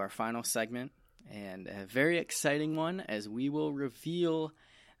on to our final segment, and a very exciting one as we will reveal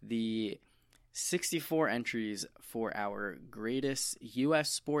the 64 entries for our greatest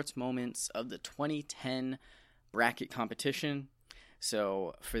U.S. sports moments of the 2010 bracket competition.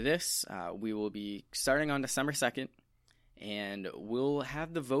 So for this, we will be starting on December 2nd, and we'll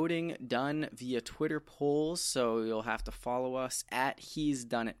have the voting done via Twitter polls. So you'll have to follow us at He's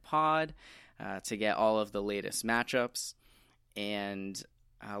Done It Pod to get all of the latest matchups. And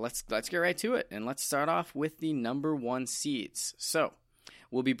let's get right to it. And let's start off with the number 1 seeds. So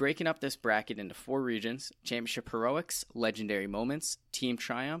we'll be breaking up this bracket into 4 regions: Championship Heroics, Legendary Moments, Team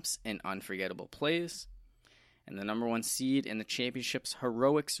Triumphs, and Unforgettable Plays. And the number 1 seed in the Championship's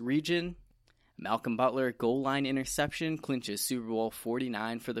Heroics region, Malcolm Butler goal line interception clinches Super Bowl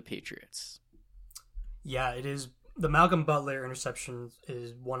 49 for the Patriots. Yeah, it is. The Malcolm Butler interception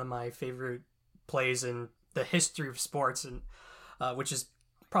is one of my favorite plays in the history of sports, and which is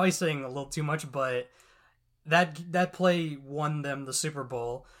probably saying a little too much, but that play won them the Super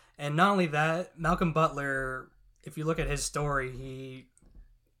Bowl. And not only that, Malcolm Butler, if you look at his story,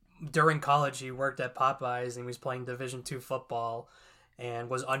 during college he worked at Popeyes and he was playing Division II football, and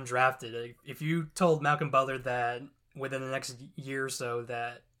was undrafted. If you told Malcolm Butler that within the next year or so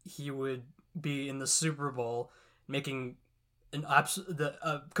that he would be in the Super Bowl making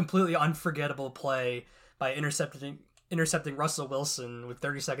a completely unforgettable play by intercepting Russell Wilson with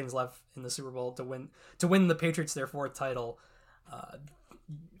 30 seconds left in the Super Bowl to win the Patriots their fourth title,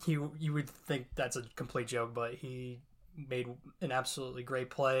 you would think that's a complete joke, but he made an absolutely great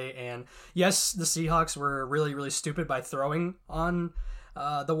play. And yes, the Seahawks were really, really stupid by throwing on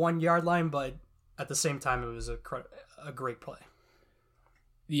the 1 yard line, but at the same time, it was a great play.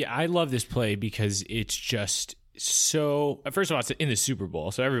 Yeah, I love this play because it's just so. First of all, it's in the Super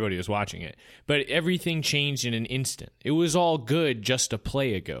Bowl, so everybody was watching it. But everything changed in an instant. It was all good just a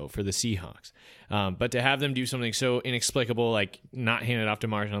play ago for the Seahawks. But to have them do something so inexplicable, like not hand it off to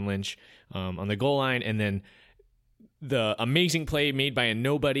Marshawn Lynch on the goal line, and then the amazing play made by a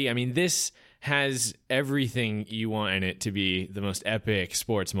nobody. I mean, this has everything you want in it to be the most epic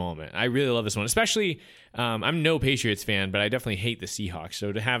sports moment. I really love this one, especially I'm no Patriots fan, but I definitely hate the Seahawks.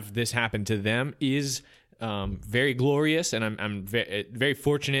 So to have this happen to them is very glorious, and I'm very, very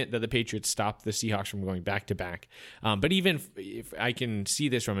fortunate that the Patriots stopped the Seahawks from going back to back. But even if I can see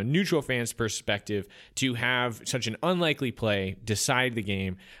this from a neutral fan's perspective, to have such an unlikely play decide the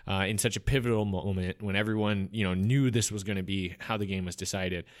game in such a pivotal moment when everyone knew this was going to be how the game was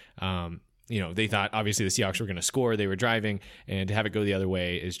decided. They thought obviously the Seahawks were going to score. They were driving, and to have it go the other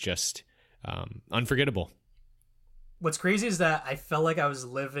way is just unforgettable. What's crazy is that I felt like I was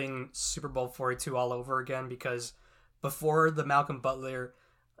living Super Bowl 42 all over again, because before the Malcolm Butler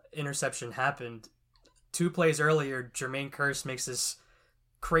interception happened, 2 plays earlier, Jermaine Kearse makes this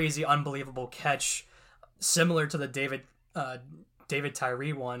crazy, unbelievable catch similar to the David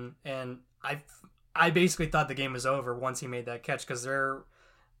Tyree one, and I basically thought the game was over once he made that catch, because they're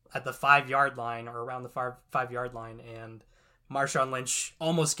at the 5 yard line or around the 5 yard line, and Marshawn Lynch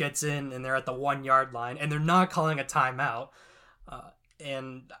almost gets in, and they're at the 1 yard line, and they're not calling a timeout.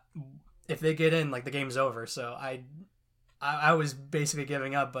 And if they get in, like, the game's over. So I was basically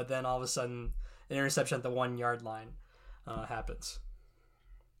giving up, but then all of a sudden, an interception at the 1 yard line happens.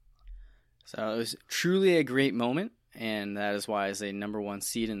 So it was truly a great moment, and that is why it's a number 1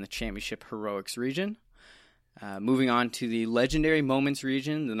 seed in the championship heroics region. Moving on to the legendary moments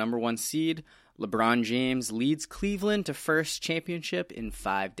region, the number 1 seed, LeBron James leads Cleveland to first championship in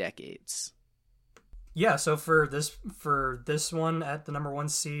 5 decades. Yeah, so for this one at the number 1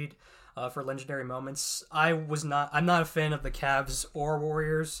 seed for legendary moments, I'm not a fan of the Cavs or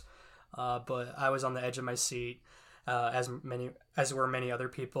Warriors, but I was on the edge of my seat as were many other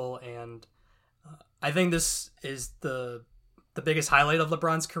people, and I think this is the biggest highlight of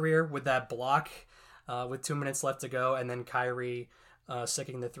LeBron's career with that block with 2 minutes left to go, and then Kyrie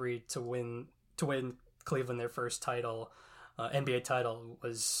sticking the 3 to win Cleveland their first title, NBA title,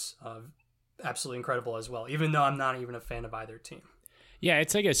 was absolutely incredible as well, even though I'm not even a fan of either team. Yeah,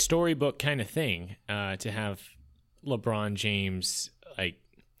 it's like a storybook kind of thing to have LeBron James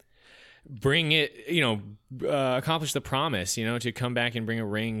bring it, accomplish the promise, to come back and bring a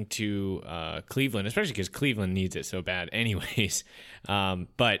ring to Cleveland, especially because Cleveland needs it so bad anyways.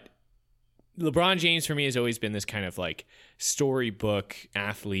 But LeBron James for me has always been this kind of like storybook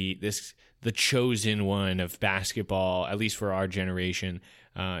athlete, the chosen one of basketball, at least for our generation.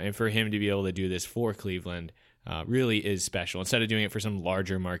 And for him to be able to do this for Cleveland really is special. Instead of doing it for some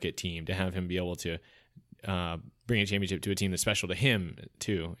larger market team, to have him be able to bring a championship to a team that's special to him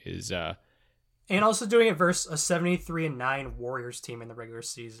too is. And also doing it versus a 73-9 Warriors team in the regular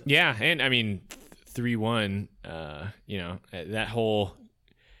season. Yeah, and I mean 3-1. That whole.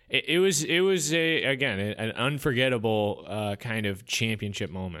 It was an unforgettable kind of championship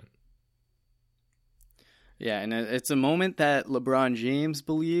moment. Yeah, and it's a moment that LeBron James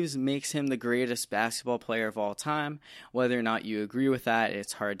believes makes him the greatest basketball player of all time. Whether or not you agree with that,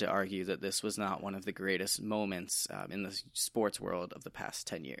 it's hard to argue that this was not one of the greatest moments in the sports world of the past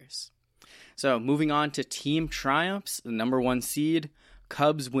 10 years. So moving on to team triumphs, the number 1 seed,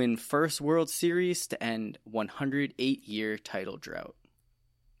 Cubs win first World Series to end 108-year title drought.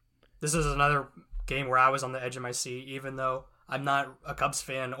 This is another game where I was on the edge of my seat, even though I'm not a Cubs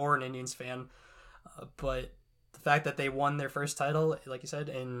fan or an Indians fan. But the fact that they won their first title, like you said,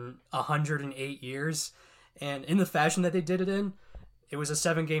 in 108 years, and in the fashion that they did it in, it was a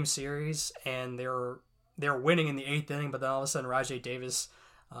 7-game series, and they were winning in the 8th inning, but then all of a sudden Rajai Davis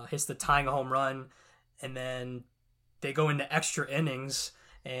hits the tying home run, and then they go into extra innings,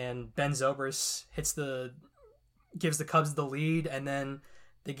 and Ben Zobrist gives the Cubs the lead, and then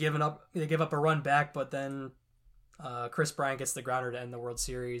they give up a run back, but then Chris Bryant gets the grounder to end the World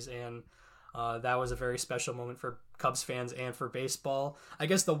Series, and That was a very special moment for Cubs fans and for baseball. I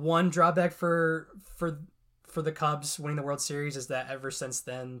guess the one drawback for the Cubs winning the World Series is that ever since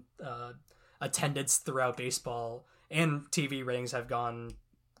then, attendance throughout baseball and TV ratings have gone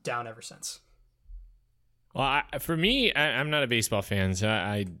down ever since. Well, for me, I'm not a baseball fan, so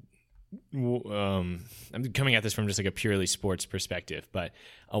I'm coming at this from just like a purely sports perspective, but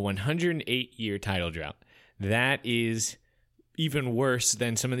a 108-year title drought, that is even worse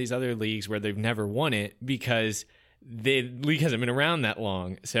than some of these other leagues where they've never won it because the league hasn't been around that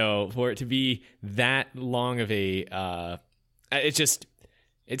long. So for it to be that long of a,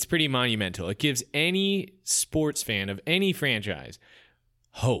 it's pretty monumental. It gives any sports fan of any franchise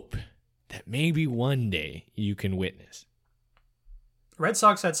hope that maybe one day you can witness. Red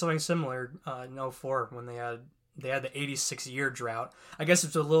Sox had something similar in 2004 when they had the 86-year drought. I guess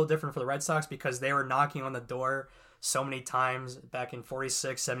it's a little different for the Red Sox because they were knocking on the door so many times back in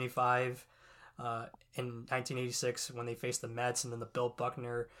 46, 75, in 1986 when they faced the Mets, and then the Bill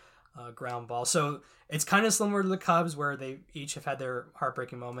Buckner ground ball. So it's kind of similar to the Cubs where they each have had their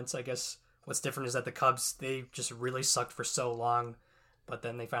heartbreaking moments. I guess what's different is that the Cubs, they just really sucked for so long, but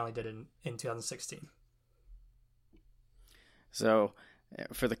then they finally did it in 2016. So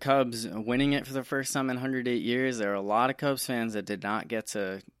for the Cubs, winning it for the first time in 108 years, there are a lot of Cubs fans that did not get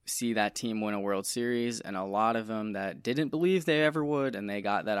to see that team win a World Series, and a lot of them that didn't believe they ever would, and they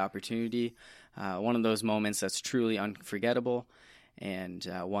got that opportunity. One of those moments that's truly unforgettable, and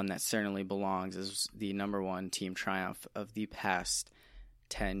one that certainly belongs as the number one team triumph of the past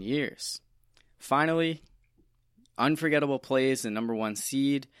 10 years. Finally, unforgettable plays, the number one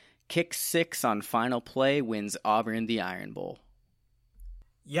seed. Kick 6 on final play wins Auburn the Iron Bowl.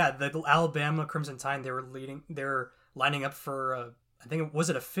 Yeah, the Alabama Crimson Tide, they were lining up for I think, was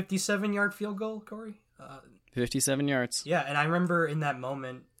it a 57-yard field goal, Corey? 57 yards. Yeah, and I remember in that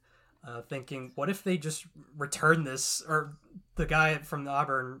moment thinking, what if they just return this? Or the guy from the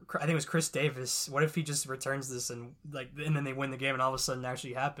Auburn, I think it was Chris Davis, what if he just returns this and then they win the game and all of a sudden it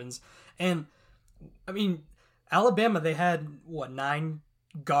actually happens? And, I mean, Alabama, they had, 9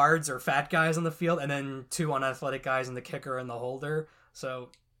 guards or fat guys on the field and then 2 unathletic guys and the kicker and the holder. So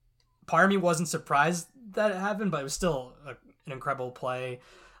part of me wasn't surprised that it happened, but it was still an incredible play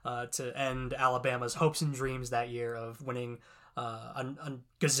to end Alabama's hopes and dreams that year of winning a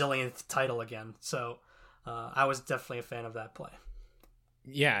gazillionth title again. So I was definitely a fan of that play.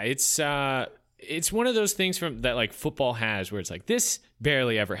 Yeah, it's one of those things from that like football has where it's like this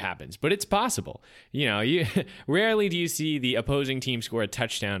barely ever happens, but it's possible. You rarely do you see the opposing team score a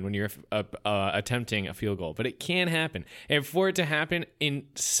touchdown when you're attempting a field goal, but it can happen. And for it to happen in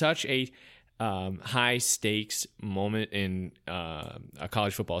such a high stakes moment in a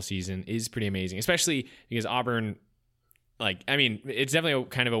college football season is pretty amazing, especially because Auburn, it's definitely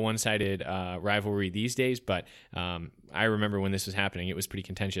kind of a one-sided rivalry these days, but I remember when this was happening, it was pretty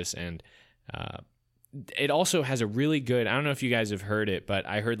contentious, and it also has a really good, I don't know if you guys have heard it, but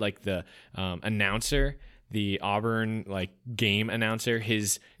I heard the announcer, the Auburn game announcer,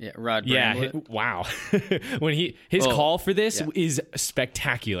 Rod Bramblett. Wow. When his call for this is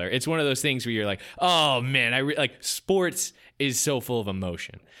spectacular. It's one of those things where you're like, oh man, sports is so full of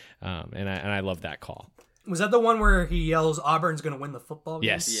emotion. And I love that call. Was that the one where he yells Auburn's going to win the football game?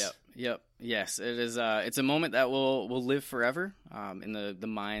 Yes. Yep. Yes, it is. It's a moment that will live forever in the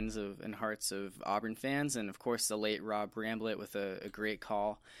minds and hearts of Auburn fans, and of course the late Rob Bramblett with a great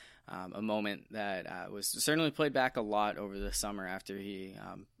call. A moment that was certainly played back a lot over the summer after he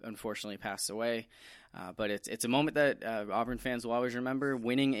unfortunately passed away. But it's a moment that Auburn fans will always remember,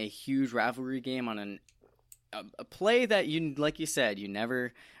 winning a huge rivalry game on a play that like you said, you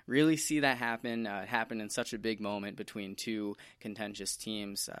never really see that happen in such a big moment between two contentious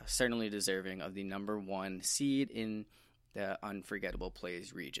teams, certainly deserving of the number one seed in the unforgettable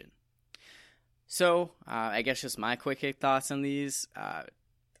plays region. So I guess just my quick hit thoughts on these.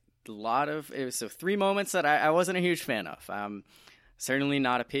 So 3 moments that I wasn't a huge fan of. Certainly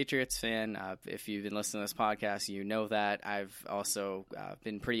not a Patriots fan. If you've been listening to this podcast, you know that. I've also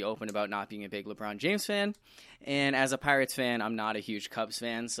been pretty open about not being a big LeBron James fan. And as a Pirates fan, I'm not a huge Cubs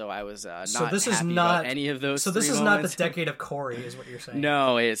fan, so I was about any of those. So this is not the decade of Corey, is what you're saying?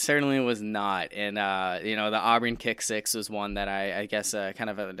 No, it certainly was not. And, the Auburn kick 6 was one that I guess kind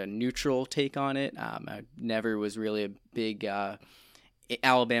of a neutral take on it. I never was really a big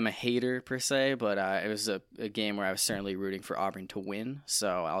Alabama hater per se, but it was a game where I was certainly rooting for Auburn to win,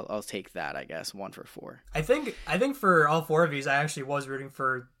 so I'll take that, I guess, 1 for 4. I think for all 4 of these, I actually was rooting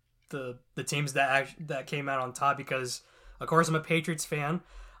for the teams that came out on top because, of course, I'm a Patriots fan.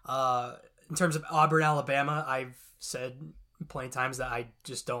 In terms of Auburn, Alabama, I've said plenty of times that I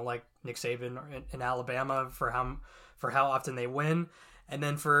just don't like Nick Saban in Alabama for how often they win. And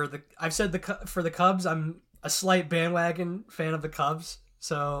then for the Cubs, I'm a slight bandwagon fan of the Cubs.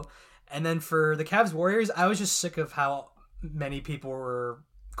 So, and then for the Cavs Warriors, I was just sick of how many people were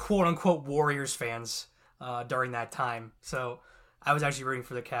quote unquote Warriors fans during that time. So I was actually rooting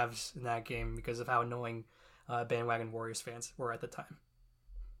for the Cavs in that game because of how annoying bandwagon Warriors fans were at the time.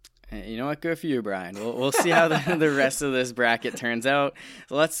 You know what? Good for you, Brian. We'll see how the rest of this bracket turns out.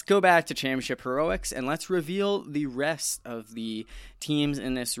 So let's go back to championship heroics and let's reveal the rest of the teams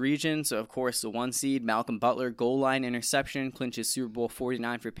in this region. So, of course, the 1 seed, Malcolm Butler, goal line interception, clinches Super Bowl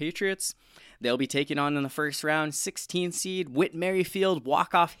 49 for Patriots. They'll be taken on in the first round. 16 seed, Whit Merrifield,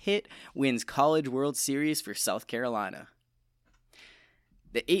 walk-off hit, wins College World Series for South Carolina.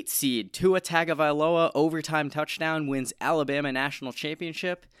 The 8 seed, Tua Tagovailoa, overtime touchdown, wins Alabama National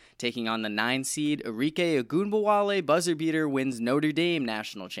Championship. Taking on the 9 seed, Enrique Ogunbowale, buzzer beater, wins Notre Dame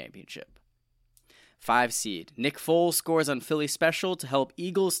National Championship. 5 seed, Nick Foles scores on Philly Special to help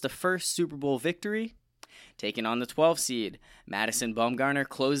Eagles to first Super Bowl victory. Taking on the 12 seed, Madison Bumgarner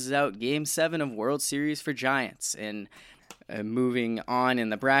closes out Game 7 of World Series for Giants. And moving on in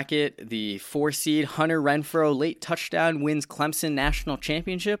the bracket, the 4 seed, Hunter Renfrow, late touchdown, wins Clemson National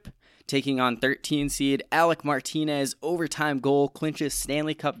Championship. Taking on 13 seed, Alec Martinez, overtime goal, clinches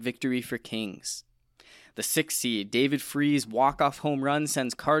Stanley Cup victory for Kings. The 6 seed, David Freese, walk-off home run,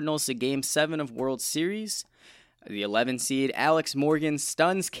 sends Cardinals to Game 7 of World Series. The 11 seed, Alex Morgan,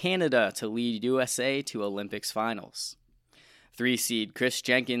 stuns Canada to lead USA to Olympics finals. 3 seed, Chris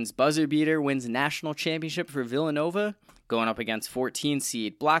Jenkins, buzzer beater, wins national championship for Villanova. Going up against 14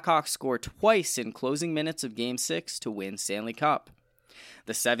 seed, Blackhawks score twice in closing minutes of Game 6 to win Stanley Cup.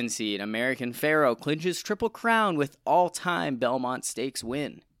 The 7 seed, American Pharoah, clinches Triple Crown with all-time Belmont Stakes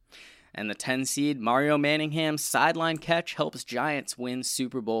win. And the 10 seed, Mario Manningham's sideline catch helps Giants win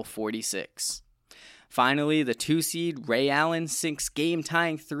Super Bowl 46. Finally, the 2 seed, Ray Allen, sinks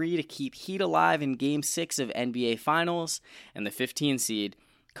game-tying 3 to keep Heat alive in Game 6 of NBA Finals. And the 15 seed,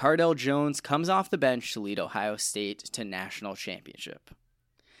 Cardell Jones, comes off the bench to lead Ohio State to national championship.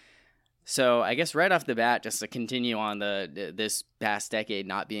 So I guess right off the bat, just to continue on this past decade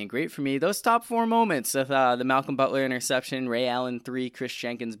not being great for me, those top 4 moments of the Malcolm Butler interception, Ray Allen 3, Chris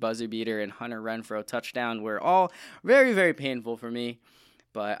Jenkins buzzer beater, and Hunter Renfrow touchdown were all very, very painful for me.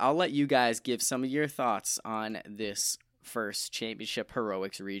 But I'll let you guys give some of your thoughts on this first championship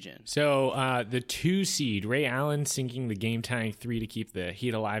heroics region. So the 2 seed, Ray Allen sinking the game-tying 3 to keep the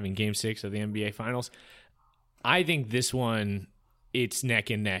Heat alive in Game 6 of the NBA Finals. I think this one, it's neck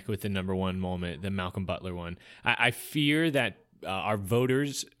and neck with the number 1 moment, the Malcolm Butler one. I fear that our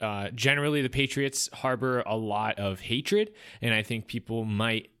voters, generally the Patriots, harbor a lot of hatred, and I think people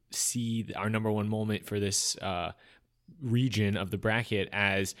might see our number 1 moment for this region of the bracket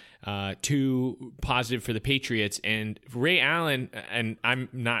as too positive for the Patriots. And Ray Allen, and I'm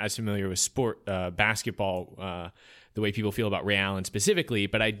not as familiar with basketball the way people feel about Ray Allen specifically,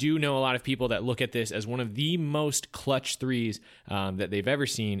 but I do know a lot of people that look at this as one of the most clutch threes that they've ever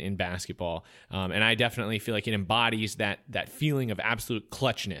seen in basketball. And I definitely feel like it embodies that feeling of absolute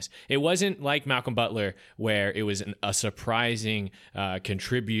clutchness. It wasn't like Malcolm Butler, where it was a surprising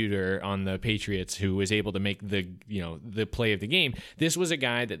contributor on the Patriots who was able to make the play of the game. This was a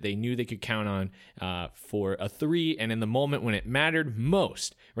guy that they knew they could count on for a 3, and in the moment when it mattered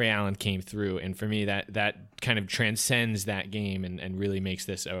most, Ray Allen came through. And for me, that kind of transcends that game and really makes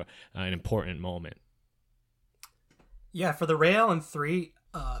this an important moment. Yeah, for the Ray Allen 3,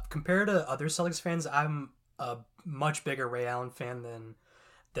 compared to other Celtics fans, I'm a much bigger Ray Allen fan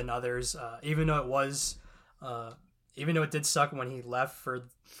than others. Even though it did suck when he left for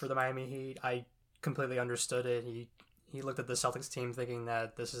the Miami Heat, I completely understood it. He looked at the Celtics team thinking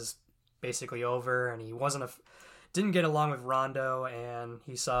that this is basically over, and he didn't get along with Rondo, and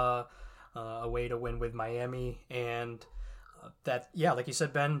he saw a way to win with Miami. And like you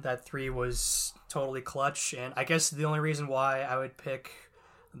said, Ben, that 3 was totally clutch. And I guess the only reason why I would pick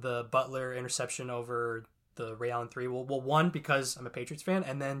the Butler interception over the Ray Allen 3, well, 1, because I'm a Patriots fan,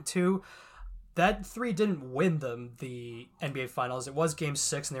 and then 2, that 3 didn't win them the NBA Finals. It was Game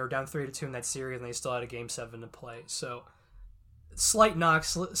 6, and they were down 3-2 in that series, and they still had a Game 7 to play. So slight knock,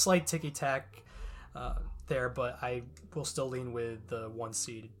 slight ticky-tack there, but I will still lean with the 1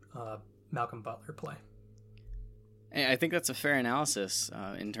 seed Malcolm Butler play. I think that's a fair analysis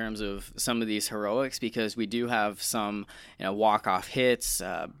in terms of some of these heroics, because we do have some walk-off hits,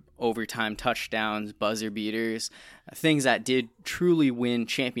 overtime touchdowns, buzzer beaters, things that did truly win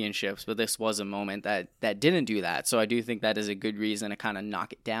championships, but this was a moment that didn't do that. So I do think that is a good reason to kind of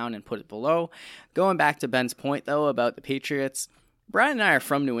knock it down and put it below. Going back to Ben's point, though, about the Patriots, Brian and I are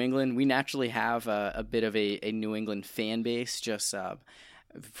from New England. We naturally have a bit of a New England fan base, just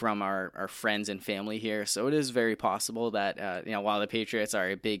from our friends and family here. So it is very possible that, while the Patriots are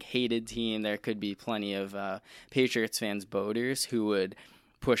a big hated team, there could be plenty of Patriots fans, voters, who would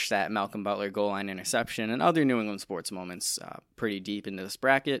push that Malcolm Butler goal line interception and other New England sports moments pretty deep into this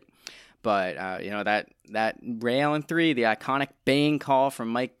bracket. But, that Ray Allen 3, the iconic bang call from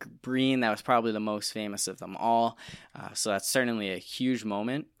Mike Breen, that was probably the most famous of them all. So that's certainly a huge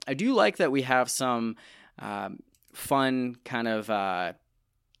moment. I do like that we have some fun kind of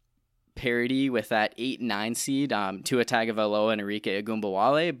parody with that 8-9 seed, Tua Tagovailoa and Enrique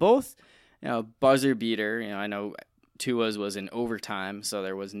Ogunbowale, both, buzzer beater. I know Tua's was in overtime, so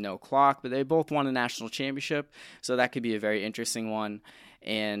there was no clock, but they both won a national championship, so that could be a very interesting one.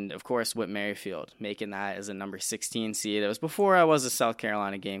 And, of course, Whit Merrifield, making that as a number 16 seed. It was before I was a South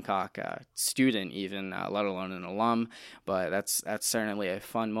Carolina Gamecock student even, let alone an alum, but that's certainly a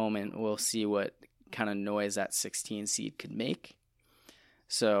fun moment. We'll see what kind of noise that 16 seed could make.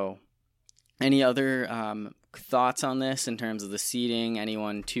 So, any other thoughts on this in terms of the seeding?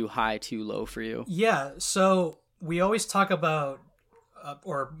 Anyone too high, too low for you? Yeah, so we always talk about,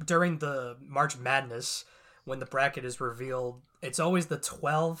 or during the March Madness, when the bracket is revealed, it's always the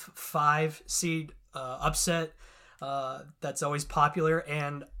 12-5 seed upset that's always popular.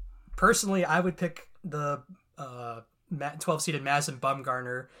 And personally, I would pick the 12-seeded Madison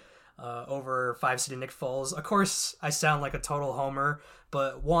Bumgarner over 5-seeded Nick Foles. Of course, I sound like a total homer,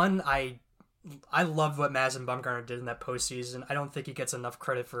 but one, I loved what Madison Bumgarner did in that postseason. I don't think he gets enough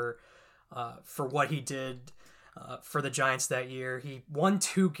credit for what he did for the Giants that year. He won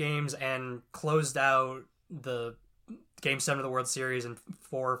 2 games and closed out the Game 7 of the World Series in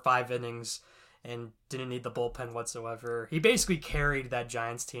 4 or 5 innings and didn't need the bullpen whatsoever. He basically carried that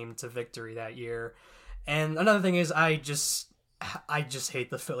Giants team to victory that year. And another thing is, I just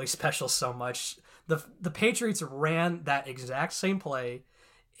hate the Philly special so much. The Patriots ran that exact same play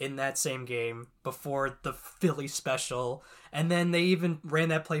in that same game before the Philly special, and then they even ran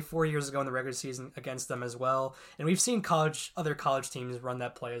that play 4 years ago in the regular season against them as well. And we've seen other college teams run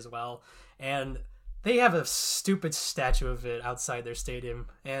that play as well, and they have a stupid statue of it outside their stadium.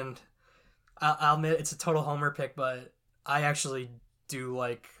 And I'll admit it's a total homer pick, but I actually do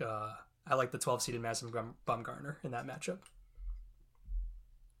like I like the 12-seeded Madison Bumgarner in that matchup.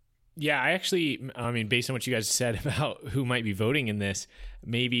 Yeah, I mean, based on what you guys said about who might be voting in this,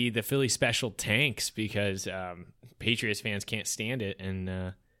 maybe the Philly special tanks because Patriots fans can't stand it,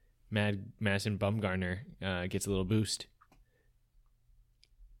 and Madison Bumgarner gets a little boost.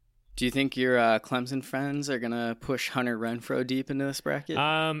 Do you think your Clemson friends are going to push Hunter Renfrow deep into this bracket?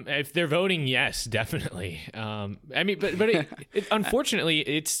 If they're voting, yes, definitely. I mean, but unfortunately,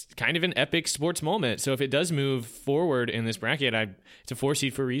 it's kind of an epic sports moment. So if it does move forward in this bracket, it's a 4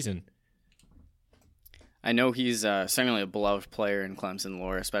 seed for a reason. I know he's certainly a beloved player in Clemson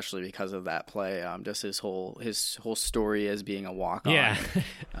lore, especially because of that play. Just his whole story as being a walk-on, yeah.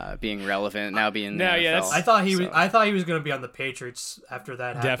 Being relevant, now being no, the yeah, NFL. I thought he was going to be on the Patriots after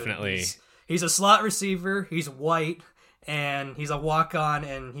that happened. Definitely. He's a slot receiver. He's white, and he's a walk-on,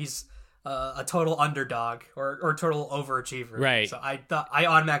 and he's a total underdog or total overachiever. Right. So I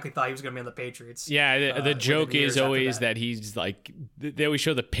automatically thought he was going to be on the Patriots. Yeah, the joke is always that he's like, they always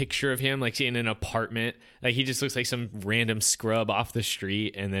show the picture of him like in an apartment. Like he just looks like some random scrub off the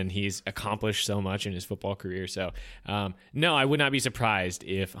street, and then he's accomplished so much in his football career. So, no, I would not be surprised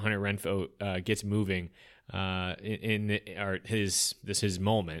if Hunter Renfrow gets moving his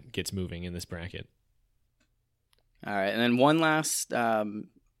moment gets moving in this bracket. All right, and then one last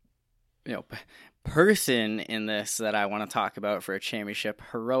person in this that I want to talk about for a championship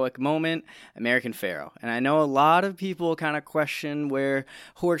heroic moment, American Pharoah. And I know a lot of people kind of question where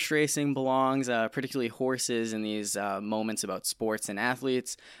horse racing belongs, particularly horses in these moments about sports and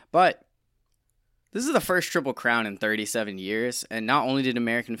athletes. But this is the first Triple Crown in 37 years. And not only did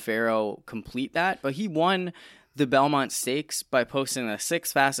American Pharoah complete that, but he won the Belmont Stakes by posting the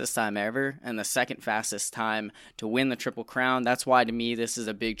 6th fastest time ever and the 2nd fastest time to win the Triple Crown. That's why, to me, this is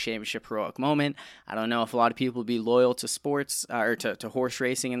a big championship heroic moment. I don't know if a lot of people would be loyal to sports or to horse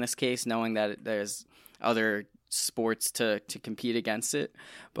racing in this case, knowing that there's other sports to compete against it.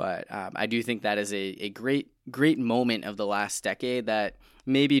 But I do think that is a great moment of the last decade that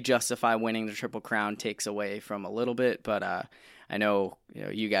maybe justify winning the Triple Crown takes away from a little bit. But I I know,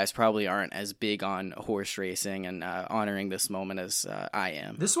 you guys probably aren't as big on horse racing and honoring this moment as I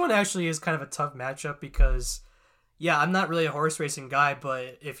am. This one actually is kind of a tough matchup because, yeah, I'm not really a horse racing guy,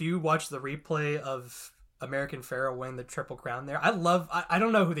 but if you watch the replay of American Pharoah winning the Triple Crown there, I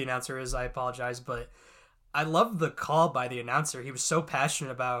don't know who the announcer is, I apologize, but I love the call by the announcer. He was so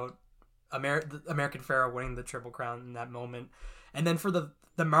passionate about American Pharoah winning the Triple Crown in that moment. And then for the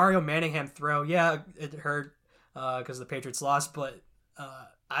Mario Manningham throw, yeah, it hurt because the Patriots lost, but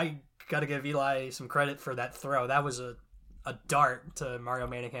I got to give Eli some credit for that throw. That was a dart to Mario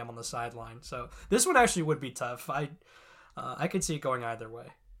Manningham on the sideline. So this one actually would be tough. I could see it going either way.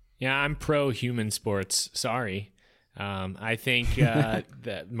 Yeah, I'm pro human sports. Sorry. I think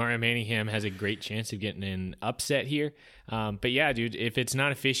that Mario Manningham has a great chance of getting an upset here. But yeah, dude, if it's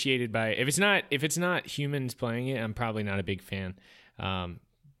not officiated by, if it's not humans playing it, I'm probably not a big fan.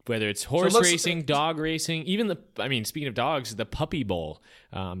 Whether it's horse racing, dog racing, even speaking of dogs, the Puppy Bowl.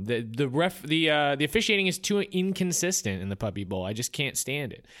 The officiating is too inconsistent in the Puppy Bowl. I just can't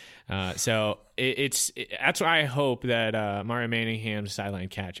stand it. So that's why I hope that Mario Manningham's sideline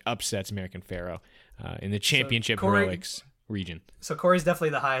catch upsets American Pharoah in the championship heroics region. So Corey's definitely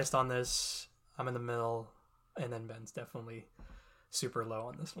the highest on this. I'm in the middle, and then Ben's definitely super low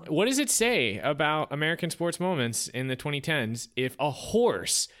on this one. What does it say about American sports moments in the 2010s if a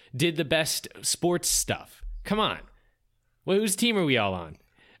horse did the best sports stuff? Come on. Well, whose team are we all on?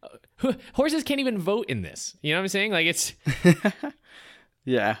 Horses can't even vote in this. You know what I'm saying? Like, it's...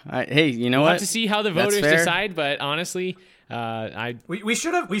 Yeah. Hey, you know we'll what? have to see how the voters decide, but honestly, we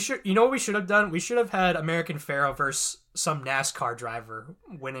should you know what we should have done? We should have had American Pharoah versus some NASCAR driver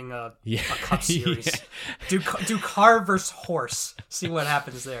winning a Cup Series. Yeah. Do car versus horse. See what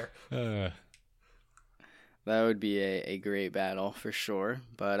happens there. That would be a great battle for sure.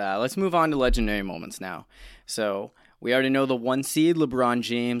 But let's move on to legendary moments now. So we already know the 1 seed, LeBron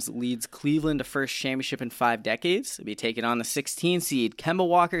James, leads Cleveland to first championship in 5 decades. He'll be taking on the 16 seed. Kemba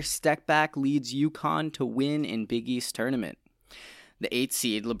Walker step back leads UConn to win in Big East tournament. The 8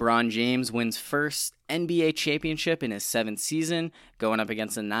 seed, LeBron James, wins first NBA championship in his 7th season. Going up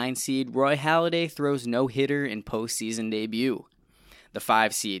against the 9 seed, Roy Halladay throws no-hitter in postseason debut. The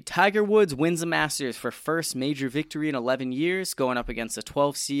 5 seed, Tiger Woods, wins the Masters for first major victory in 11 years. Going up against the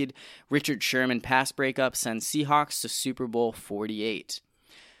 12 seed, Richard Sherman pass breakup sends Seahawks to Super Bowl 48.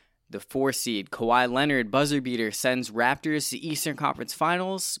 The 4 seed, Kawhi Leonard, buzzer beater, sends Raptors to Eastern Conference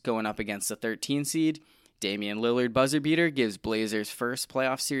Finals. Going up against the 13 seed, Damian Lillard buzzer beater gives Blazers first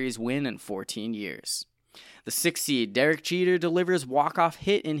playoff series win in 14 years. The 6 seed, Derek Jeter, delivers walk-off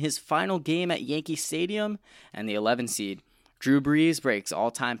hit in his final game at Yankee Stadium. And the 11 seed, Drew Brees breaks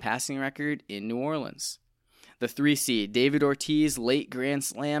all-time passing record in New Orleans. The 3 seed, David Ortiz, late grand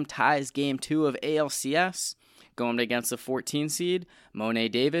slam, ties Game 2 of ALCS. Going against the 14 seed, Monet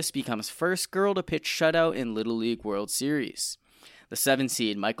Davis becomes first girl to pitch shutout in Little League World Series. The 7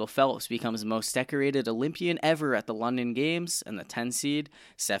 seed, Michael Phelps, becomes the most decorated Olympian ever at the London Games. And the 10 seed,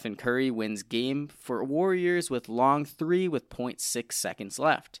 Stephen Curry, wins game for Warriors with long 3 with 0.6 seconds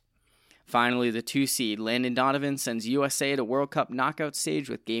left. Finally, the 2 seed, Landon Donovan, sends USA to World Cup knockout stage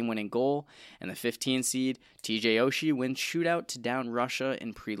with game-winning goal. And the 15 seed, TJ Oshie, wins shootout to down Russia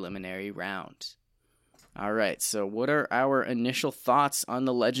in preliminary round. All right, so what are our initial thoughts on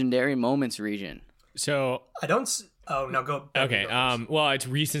the legendary moments region? So I don't... Oh, no, go. Okay, well, it's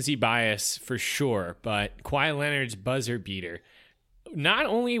recency bias for sure, but Kawhi Leonard's buzzer beater, not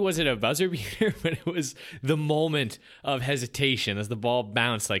only was it a buzzer beater, but it was the moment of hesitation as the ball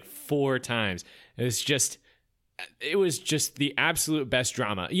bounced like 4 times. It was just the absolute best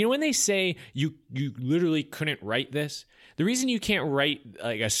drama. You know, when they say you literally couldn't write this, the reason you can't write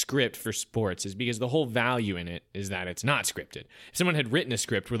like a script for sports is because the whole value in it is that it's not scripted. If someone had written a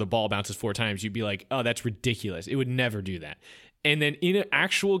script where the ball bounces 4 times, you'd be like, oh, that's ridiculous. It would never do that. And then in an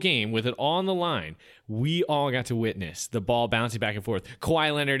actual game with it all on the line, we all got to witness the ball bouncing back and forth.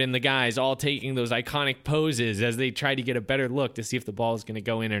 Kawhi Leonard and the guys all taking those iconic poses as they tried to get a better look to see if the ball is going to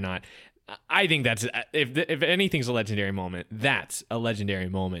go in or not. I think that's, if anything's a legendary moment, that's a legendary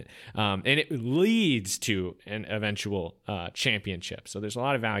moment. And it leads to an eventual championship. So there's a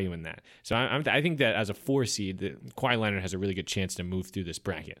lot of value in that. So I think that as a 4 seed, Kawhi Leonard has a really good chance to move through this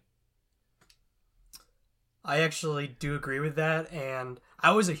bracket. I actually do agree with that, and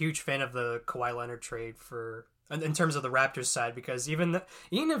I was a huge fan of the Kawhi Leonard trade in terms of the Raptors side, because even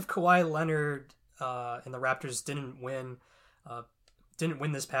if Kawhi Leonard and the Raptors didn't win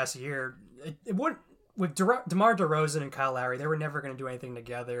this past year, it wouldn't, with DeMar DeRozan and Kyle Lowry, they were never going to do anything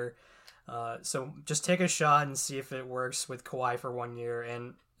together. So just take a shot and see if it works with Kawhi for 1 year,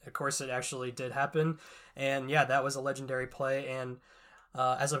 and of course, it actually did happen. And yeah, that was a legendary play. And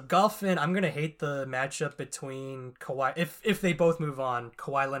as a golf fan, I'm going to hate the matchup between Kawhi, if they both move on,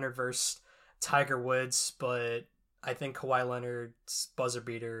 Kawhi Leonard versus Tiger Woods. But I think Kawhi Leonard's buzzer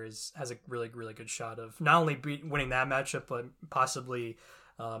beater has a really, really good shot of not only winning that matchup, but possibly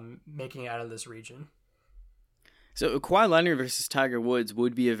making it out of this region. So Kawhi Leonard versus Tiger Woods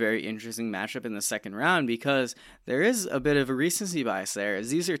would be a very interesting matchup in the second round because there is a bit of a recency bias there,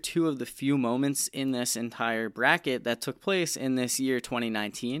 as these are two of the few moments in this entire bracket that took place in this year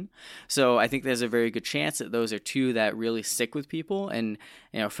 2019. So I think there's a very good chance that those are two that really stick with people, and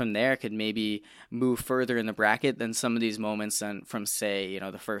from there could maybe move further in the bracket than some of these moments from, say,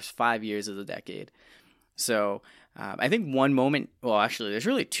 the first 5 years of the decade. So I think one moment, well, actually, there's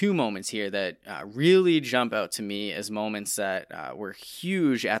really two moments here that really jump out to me as moments that were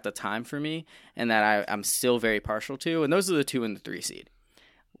huge at the time for me and that I'm still very partial to. And those are the 2 and the 3 seed.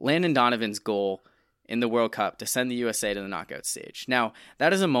 Landon Donovan's goal in the World Cup to send the USA to the knockout stage. Now,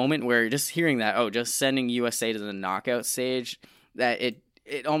 that is a moment where just hearing that, just sending USA to the knockout stage, that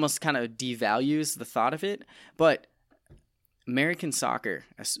it almost kind of devalues the thought of it. But American soccer,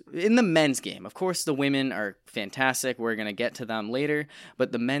 in the men's game, of course the women are fantastic, we're going to get to them later,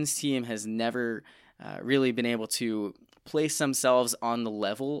 but the men's team has never really been able to place themselves on the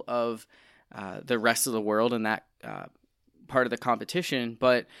level of the rest of the world in that part of the competition.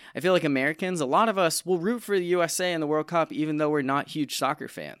 But I feel like Americans, a lot of us will root for the USA in the World Cup even though we're not huge soccer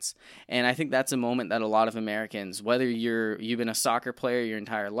fans. And I think that's a moment that a lot of Americans, whether you've been a soccer player your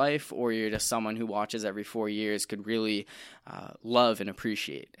entire life or you're just someone who watches every 4 years, could really love and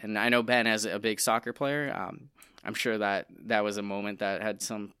appreciate. And I know Ben, as a big soccer player, I'm sure that was a moment that had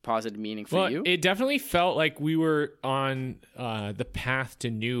some positive meaning for you. It definitely felt like we were on the path to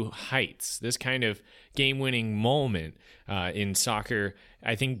new heights. This kind of game-winning moment in soccer,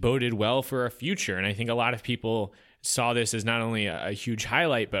 I think, boded well for our future. And I think a lot of people saw this as not only a huge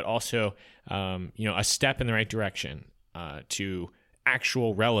highlight, but also a step in the right direction to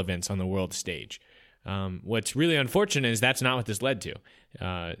actual relevance on the world stage. What's really unfortunate is that's not what this led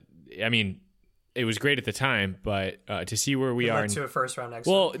to. It was great at the time, but to see where we are to a first round exit.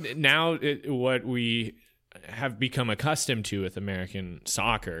 Well, now what we have become accustomed to with American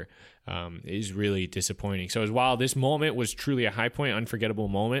soccer is really disappointing. So while this moment was truly a high point, unforgettable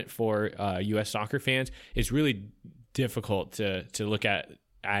moment for U.S. soccer fans, it's really difficult to look at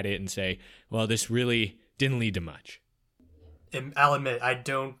it and say, well, this really didn't lead to much. And I'll admit, I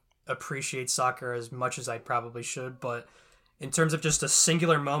don't appreciate soccer as much as I probably should, but in terms of just a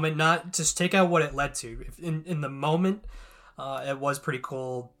singular moment, not just take out what it led to. In the moment, it was pretty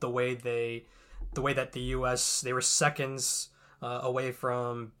cool the way that the U.S. they were seconds away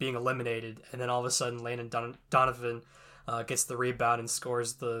from being eliminated, and then all of a sudden Landon Donovan gets the rebound and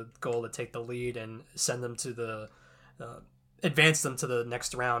scores the goal to take the lead and send them to the advance them to the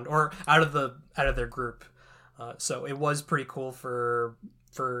next round or out of their group. So it was pretty cool for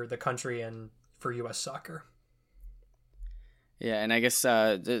the country and for U.S. soccer. Yeah, and I guess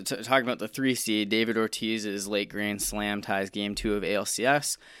talking about the 3 seed, David Ortiz's late grand slam ties Game 2 of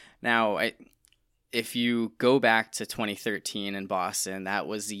ALCS. Now, if you go back to 2013 in Boston, that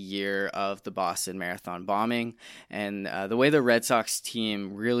was the year of the Boston Marathon bombing, and the way the Red Sox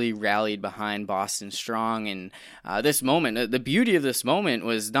team really rallied behind Boston Strong. And this moment, the beauty of this moment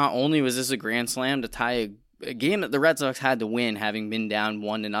was not only was this a grand slam to tie a game that the Red Sox had to win, having been down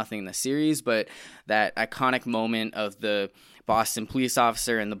 1-0 in the series, but that iconic moment of the Boston police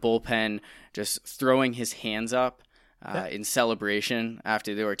officer in the bullpen just throwing his hands up in celebration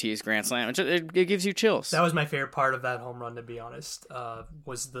after the Ortiz grand slam. It gives you chills. That was my favorite part of that home run, to be honest,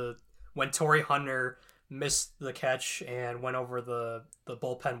 was when Torrey Hunter missed the catch and went over the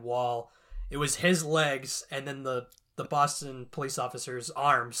bullpen wall. It was his legs and then the Boston police officer's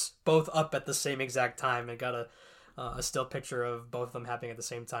arms both up at the same exact time, and got a still picture of both of them happening at the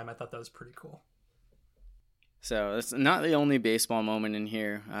same time. I thought that was pretty cool. So that's not the only baseball moment in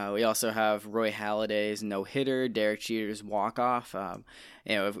here. We also have Roy Halladay's no-hitter, Derek Jeter's walk-off.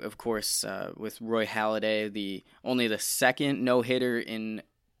 Of course, with Roy Halladay, only the second no-hitter in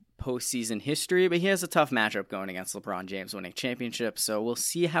postseason history, but he has a tough matchup going against LeBron James winning championships, so we'll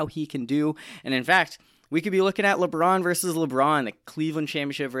see how he can do. And in fact, we could be looking at LeBron versus LeBron, the Cleveland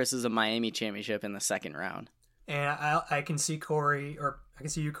championship versus a Miami championship in the second round. And I can see you,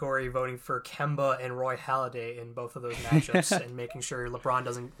 Corey, voting for Kemba and Roy Halladay in both of those matchups and making sure LeBron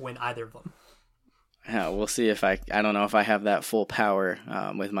doesn't win either of them. Yeah, we'll see if I don't know if I have that full power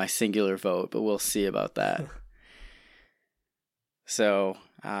with my singular vote, but we'll see about that. So,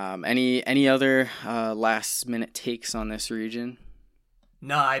 any other last minute takes on this region?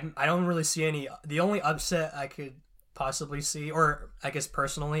 No, I don't really see any. The only upset I could possibly see, or I guess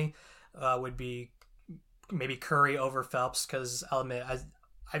personally, would be maybe Curry over Phelps, because I'll admit,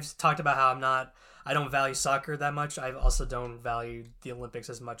 I've talked about how I don't value soccer that much. I also don't value the Olympics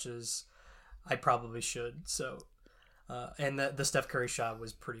as much as I probably should. So, and the Steph Curry shot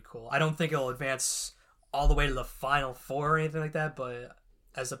was pretty cool. I don't think it'll advance all the way to the Final Four or anything like that, but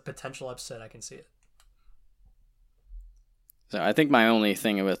as a potential upset, I can see it. So I think my only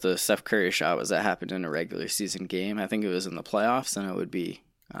thing with the Steph Curry shot was that happened in a regular season game. I think it was in the playoffs, and it would be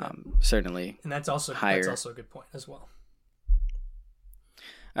certainly and that's also higher. That's also a good point as well.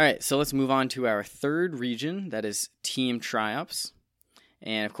 All right, so let's move on to our third region, that is team triumphs.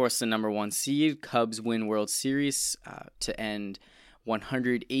 And of course, the number 1 seed, Cubs win World Series to end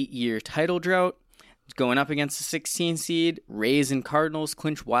 108-year title drought. Going up against the 16 seed, Rays and Cardinals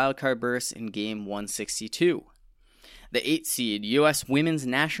clinch wildcard berths in game 162. The 8 seed, U.S. women's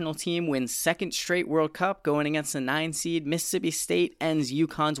national team wins second straight World Cup. Going against the 9 seed, Mississippi State ends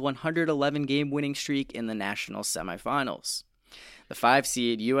UConn's 111-game winning streak in the national semifinals. The 5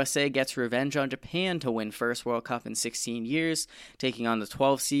 seed, USA gets revenge on Japan to win first World Cup in 16 years, taking on the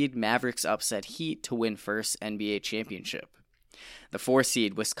 12 seed, Mavericks upset Heat to win first NBA championship. The 4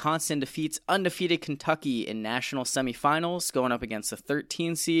 seed, Wisconsin defeats undefeated Kentucky in national semifinals, going up against the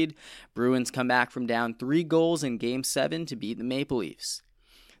 13 seed. Bruins come back from down 3 goals in Game 7 to beat the Maple Leafs.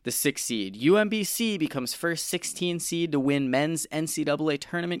 The 6 seed, UMBC becomes first 16 seed to win men's NCAA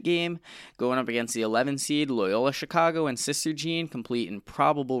tournament game, going up against the 11 seed. Loyola Chicago and Sister Jean complete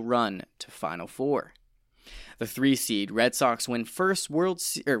improbable run to Final Four. The 3 seed, Red Sox win World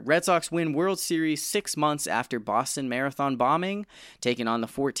Series 6 months after Boston Marathon bombing. Taking on the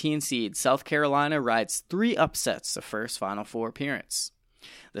 14 seed, South Carolina rides 3 upsets the first Final Four appearance.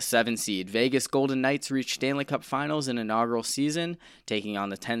 The 7 seed, Vegas Golden Knights reach Stanley Cup Finals in inaugural season. Taking on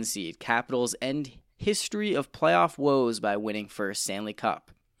the 10 seed, Capitals end history of playoff woes by winning first Stanley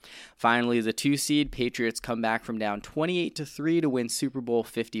Cup. Finally, the 2 seed, Patriots come back from down 28-3 to win Super Bowl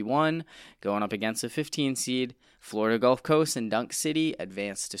 51. Going up against the 15 seed, Florida Gulf Coast and Dunk City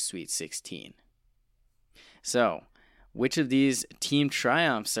advance to Sweet 16. So, which of these team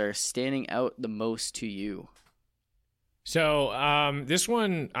triumphs are standing out the most to you? So this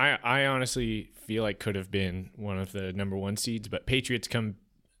one, I honestly feel like could have been one of the number 1 seeds, but Patriots come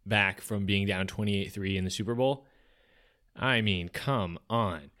back from being down 28-3 in the Super Bowl. I mean, come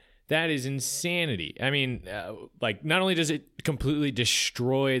on. That is insanity. I mean, not only does it completely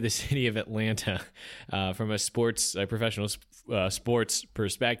destroy the city of Atlanta from a professional sports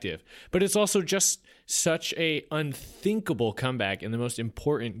perspective, but it's also just such a unthinkable comeback in the most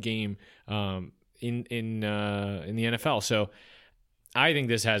important game in the NFL. So I think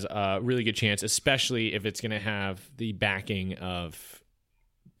this has a really good chance, especially if it's going to have the backing of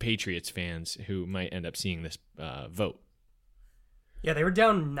Patriots fans who might end up seeing this vote. Yeah, they were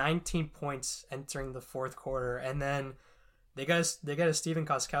down 19 points entering the fourth quarter, and then they got a Stephen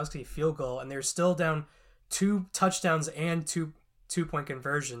Gostkowski field goal, and they're still down 2 touchdowns and 2-point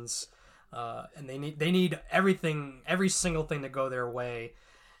conversions, and they need every single thing to go their way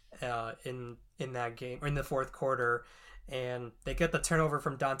in that game, or in the fourth quarter, and they get the turnover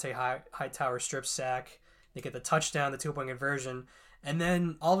from Dante Hightower strip sack, they get the touchdown, the 2-point conversion. And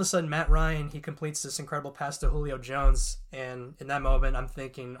then all of a sudden, Matt Ryan, he completes this incredible pass to Julio Jones. And in that moment, I'm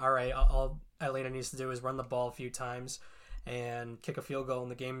thinking, all right, all Atlanta needs to do is run the ball a few times and kick a field goal, and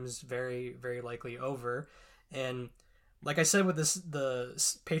the game is very, very likely over. And like I said with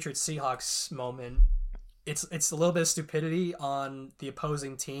the Patriots-Seahawks moment, it's a little bit of stupidity on the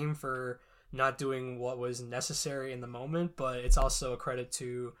opposing team for not doing what was necessary in the moment, but it's also a credit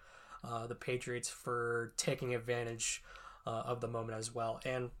to the Patriots for taking advantage of the moment as well.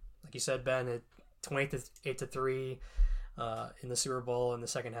 And like you said, Ben, at 28-3 in the Super Bowl in the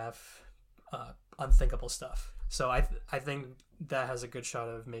second half, unthinkable stuff. So I think that has a good shot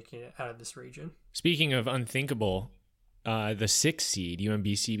of making it out of this region. Speaking of unthinkable, the 6 seed,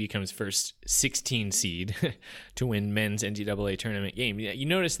 UMBC, becomes first 16 seed to win men's NCAA tournament game. You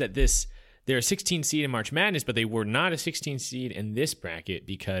notice that they're a 16 seed in March Madness, but they were not a 16 seed in this bracket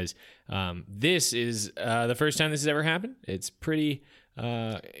because this is the first time this has ever happened. It's pretty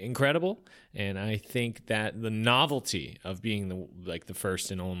incredible, and I think that the novelty of being the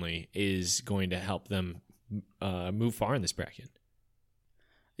first and only is going to help them move far in this bracket.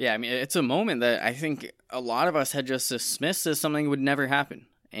 Yeah, I mean, it's a moment that I think a lot of us had just dismissed as something that would never happen,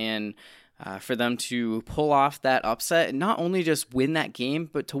 and for them to pull off that upset and not only just win that game,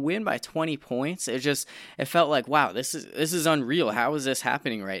 but to win by 20 points, it felt like, wow, this is unreal. How is this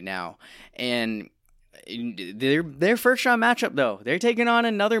happening right now? And Their first round matchup, though, they're taking on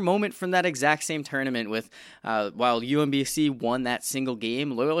another moment from that exact same tournament with, while UMBC won that single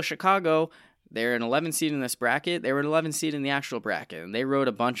game, Loyola Chicago, they're an 11 seed in this bracket. They were an 11 seed in the actual bracket, and they rode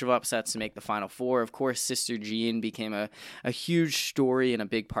a bunch of upsets to make the Final Four. Of course, Sister Jean became a huge story and a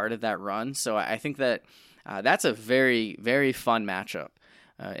big part of that run. So I think that that's a very, very fun matchup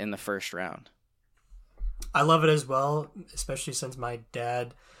in the first round. I love it as well, especially since my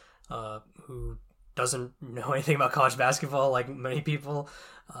dad, who doesn't know anything about college basketball like many people,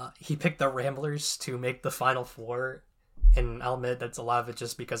 he picked the Ramblers to make the Final Four. And I'll admit that's a lot of it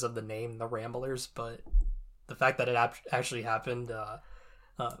just because of the name, the Ramblers, but the fact that it actually happened,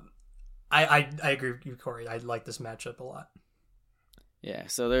 I agree with you, Corey. I like this matchup a lot. Yeah,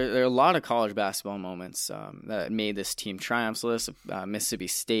 so there are a lot of college basketball moments that made this team triumphs list. Mississippi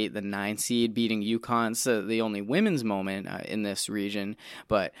State, the 9 seed, beating UConn, so the only women's moment in this region.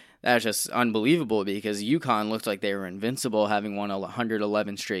 But that's just unbelievable because UConn looked like they were invincible, having won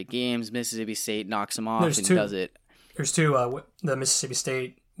 111 straight games. Mississippi State knocks them off does it. There's two, the Mississippi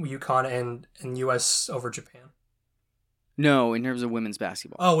State, UConn, and U.S. over Japan. No, in terms of women's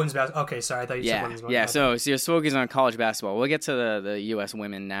basketball. Oh, women's basketball. Okay, sorry. I thought you said women's basketball. Yeah, so you're focusing on college basketball. We'll get to the U.S.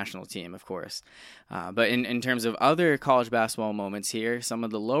 women national team, of course. But in terms of other college basketball moments here, some of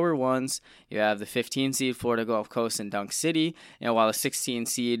the lower ones, you have the 15 seed Florida Gulf Coast and Dunk City. While the 16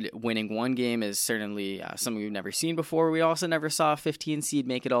 seed winning one game is certainly something we've never seen before, we also never saw a 15 seed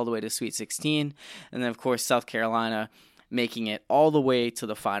make it all the way to Sweet 16. And then, of course, South Carolina making it all the way to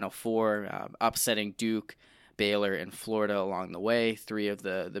the Final Four, upsetting Duke, Baylor, and Florida along the way, 3 of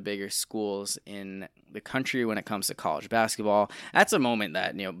the bigger schools in the country when it comes to college basketball. That's a moment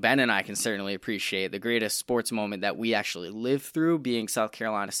that Ben and I can certainly appreciate, the greatest sports moment that we actually lived through being South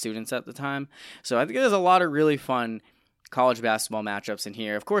Carolina students at the time. So I think there's a lot of really fun college basketball matchups in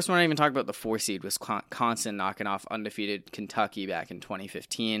here. Of course, we're not even talking about the 4 seed Wisconsin knocking off undefeated Kentucky back in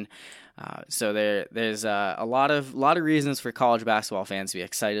 2015. So there's a lot of reasons for college basketball fans to be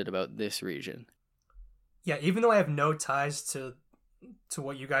excited about this region. Yeah, even though I have no ties to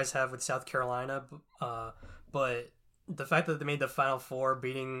what you guys have with South Carolina, but the fact that they made the Final Four,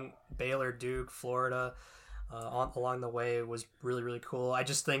 beating Baylor, Duke, Florida along the way was really, really cool. I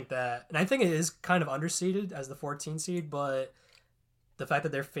just think that, and I think it is kind of underseeded as the 14 seed, but the fact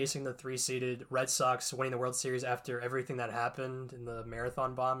that they're facing the 3-seeded Red Sox winning the World Series after everything that happened in the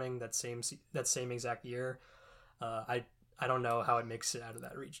marathon bombing that same exact year, I don't know how it makes it out of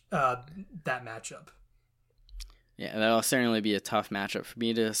that region, that matchup. Yeah, that'll certainly be a tough matchup for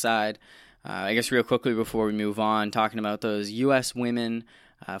me to decide. I guess real quickly before we move on, talking about those U.S. women,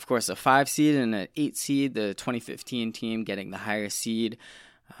 of course, a 5 seed and an 8 seed, the 2015 team getting the higher seed.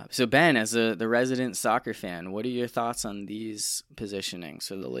 So Ben, as the resident soccer fan, what are your thoughts on these positionings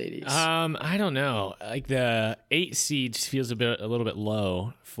for the ladies? I don't know. Like the 8 seed feels a little bit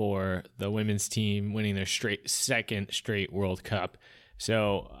low for the women's team winning their second straight World Cup.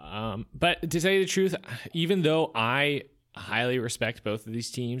 So, but to tell you the truth, even though I highly respect both of these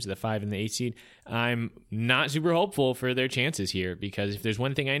teams, the 5 and the 8 seed, I'm not super hopeful for their chances here because if there's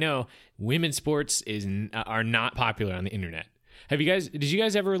one thing I know, women's sports are not popular on the internet. Did you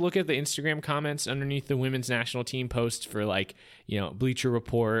guys ever look at the Instagram comments underneath the women's national team posts for Bleacher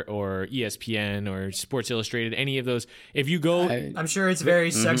Report or ESPN or Sports Illustrated, any of those? If you go, I'm sure it's very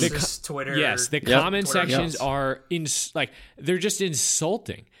sexist Twitter. Yes, the comment sections are they're just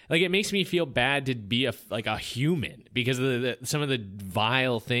insulting. Like, it makes me feel bad to be a human because of some of the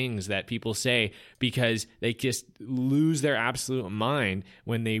vile things that people say because they just lose their absolute mind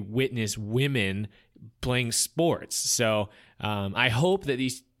when they witness women playing sports. So I hope that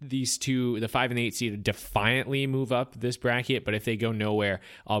these two, the 5 and the 8 seed, defiantly move up this bracket. But if they go nowhere,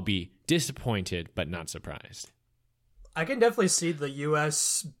 I'll be disappointed but not surprised. I can definitely see the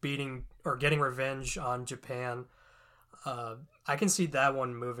U.S. beating or getting revenge on Japan. I can see that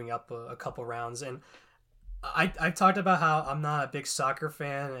one moving up a couple rounds. And I talked about how I'm not a big soccer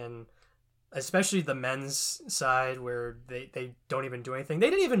fan, and especially the men's side where they don't even do anything. They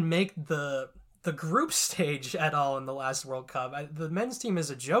didn't even make the group stage at all in the last World Cup. The men's team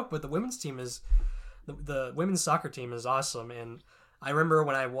is a joke, but the women's team the women's soccer team is awesome. And I remember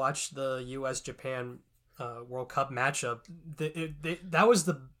when I watched the U.S.-Japan World Cup matchup, that was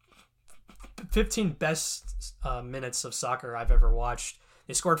the 15 best minutes of soccer I've ever watched.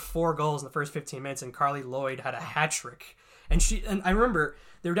 They scored 4 goals in the first 15 minutes, and Carly Lloyd had a hat trick. And I remember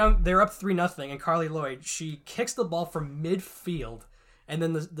they're up 3-0, and Carly Lloyd, she kicks the ball from midfield. And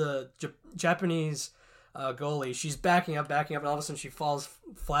then the Japanese goalie, she's backing up, and all of a sudden she falls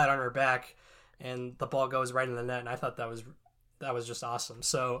flat on her back, and the ball goes right in the net. And I thought that was just awesome.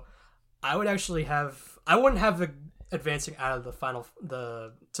 So I wouldn't have the advancing out of the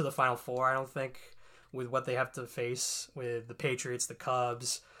Final Four. I don't think, with what they have to face with the Patriots, the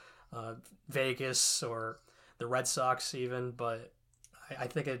Cubs, Vegas, or the Red Sox even. But I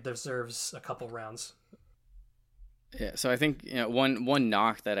think it deserves a couple rounds. Yeah, so I think one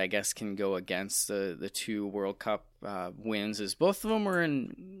knock that I guess can go against the two World Cup wins is both of them were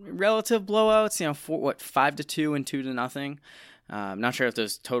in relative blowouts. 5-2 and 2-0. I'm not sure if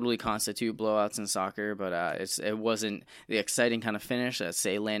those totally constitute blowouts in soccer, but it wasn't the exciting kind of finish.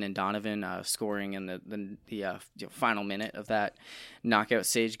 Say Landon Donovan scoring in the final minute of that knockout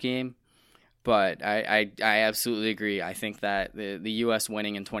stage game. But I absolutely agree. I think that the U.S.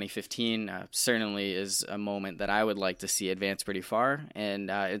 winning in 2015 certainly is a moment that I would like to see advance pretty far.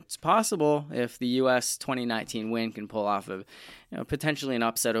 And it's possible if the U.S. 2019 win can pull off potentially an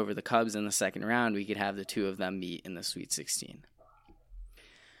upset over the Cubs in the second round, we could have the two of them meet in the Sweet 16.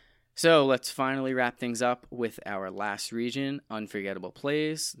 So let's finally wrap things up with our last region, unforgettable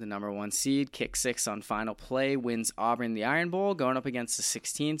plays. The number 1 seed, kick 6 on final play, wins Auburn the Iron Bowl, going up against the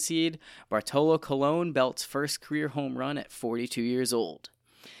 16 seed. Bartolo Colon belts first career home run at 42 years old.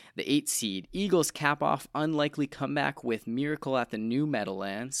 The 8 seed, Eagles cap off unlikely comeback with miracle at the New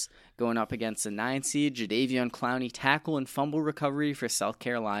Meadowlands, going up against the 9 seed, Jadeveon Clowney tackle and fumble recovery for South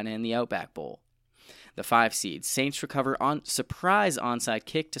Carolina in the Outback Bowl. The 5 seed, Saints recover on surprise onside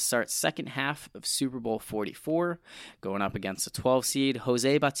kick to start second half of Super Bowl 44. Going up against the 12 seed,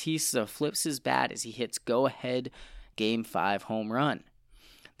 Jose Bautista flips his bat as he hits go-ahead Game 5 home run.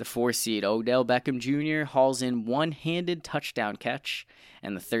 The 4 seed, Odell Beckham Jr. hauls in one-handed touchdown catch.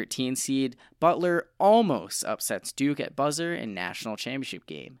 And the 13 seed, Butler almost upsets Duke at buzzer in national championship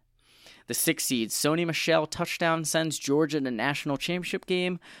game. The 6 seed, Sony Michel touchdown sends Georgia to national championship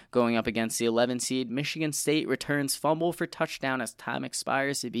game. Going up against the 11 seed, Michigan State returns fumble for touchdown as time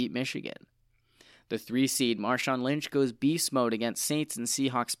expires to beat Michigan. The 3 seed, Marshawn Lynch goes beast mode against Saints and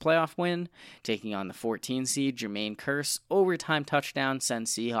Seahawks playoff win. Taking on the 14 seed, Jermaine Kearse overtime touchdown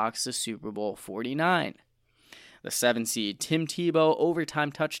sends Seahawks to Super Bowl 49. The 7 seed, Tim Tebow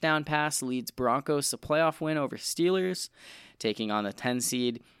overtime touchdown pass leads Broncos to playoff win over Steelers. Taking on the 10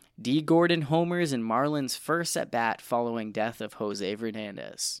 seed, D. Gordon homers in Marlins' first at-bat following death of Jose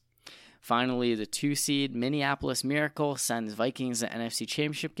Fernandez. Finally, the 2 seed, Minneapolis Miracle sends Vikings to NFC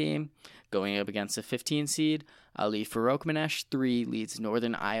Championship game. Going up against the 15 seed, Ali Farokhmanesh 3 leads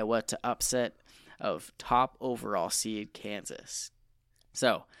Northern Iowa to upset of top overall seed Kansas.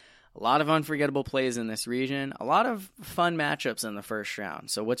 So, a lot of unforgettable plays in this region, a lot of fun matchups in the first round.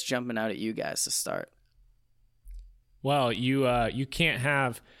 So what's jumping out at you guys to start? Well, you can't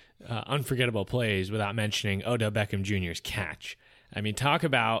have unforgettable plays without mentioning Odell Beckham Jr.'s catch. I mean, talk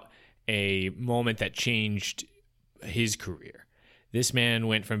about a moment that changed his career. This man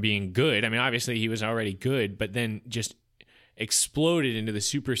went from being good. I mean, obviously he was already good, but then just exploded into the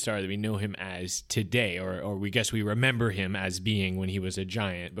superstar that we know him as today, or we guess we remember him as being when he was a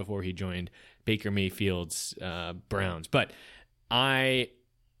Giant before he joined Baker Mayfield's Browns. But I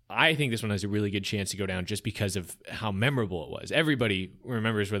think this one has a really good chance to go down just because of how memorable it was. Everybody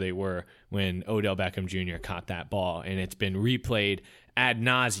remembers where they were when Odell Beckham Jr. caught that ball, and it's been replayed ad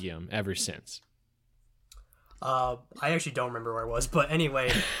nauseum ever since. I actually don't remember where I was, but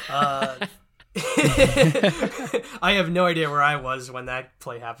anyway, I have no idea where I was when that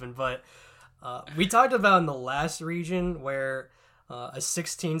play happened, but we talked about in the last region where a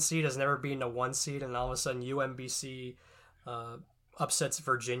 16 seed has never beaten a 1 seed, and all of a sudden UMBC upsets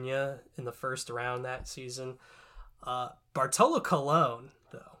Virginia in the first round that season. Bartolo Colon,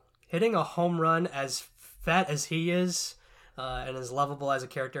 though, hitting a home run as fat as he is and as lovable as a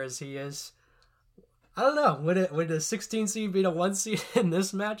character as he is. I don't know. Would a 16 seed beat a 1 seed in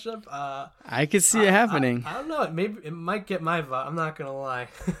this matchup? I could see it happening. I don't know. It might get my vote. I'm not gonna lie.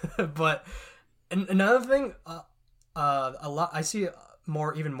 But another thing, I see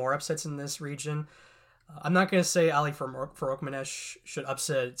even more upsets in this region. I'm not going to say Ali Farokhmanesh should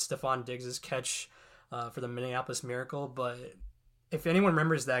upset Stephon Diggs' catch for the Minneapolis Miracle, but if anyone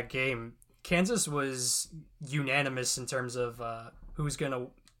remembers that game, Kansas was unanimous in terms of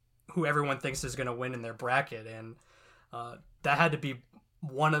who everyone thinks is going to win in their bracket, and that had to be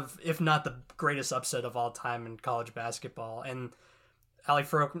one of, if not the greatest upset of all time in college basketball. And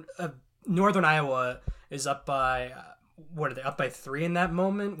Northern Iowa is up by... What are they up by 3 in that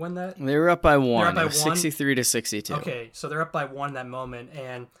moment? When they were up by 1. They're up by 63-62. Okay, so they're up by 1 in that moment,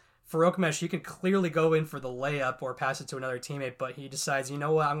 and Farokhmanesh, he could clearly go in for the layup or pass it to another teammate, but he decides, you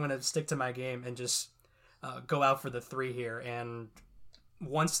know what, I'm going to stick to my game and just go out for the 3 here. And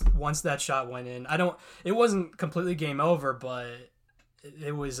once that shot went in, it wasn't completely game over, but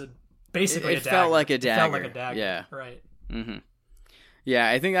it was basically it felt like a dagger. It felt like a dagger. Yeah. Right. Mm-hmm. Yeah,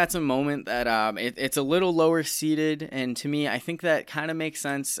 I think that's a moment that it's a little lower seated, and to me, I think that kind of makes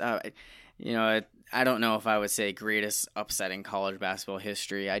sense. I don't know if I would say greatest upset in college basketball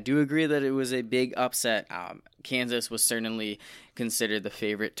history. I do agree that it was a big upset. Kansas was certainly considered the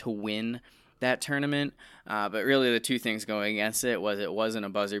favorite to win that tournament, but really the two things going against it wasn't a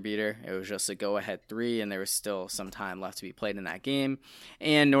buzzer beater. It was just a go-ahead 3, and there was still some time left to be played in that game.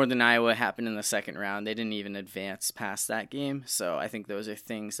 And Northern Iowa happened in the second round. They didn't even advance past that game, so I think those are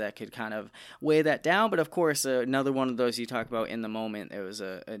things that could kind of weigh that down. But of course, another one of those you talk about in the moment, it was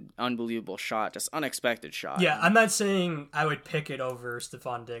an unbelievable shot, just unexpected shot. Yeah, I'm not saying I would pick it over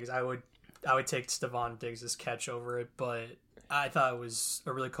Stephon Diggs. I would take Stephon Diggs' catch over it, but I thought it was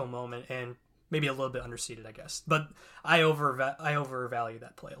a really cool moment, and maybe a little bit underseated, I guess. But I overvalue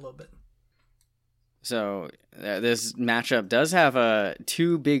that play a little bit. So this matchup does have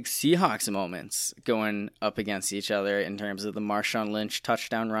two big Seahawks moments going up against each other in terms of the Marshawn Lynch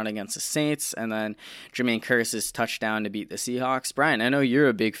touchdown run against the Saints, and then Jermaine Kearse's touchdown to beat the Seahawks. Brian, I know you're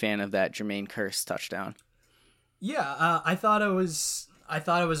a big fan of that Jermaine Kearse touchdown. Yeah, I thought it was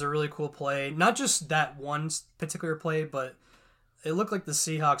a really cool play. Not just that one particular play, but it looked like the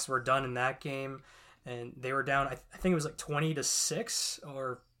Seahawks were done in that game, and they were down. I think it was like 20-6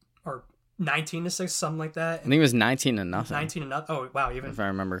 or 19-6, something like that. I think it was 19-0. 19-0. Oh wow, if I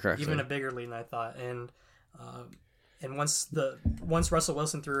remember correctly, even a bigger lead than I thought. And once Russell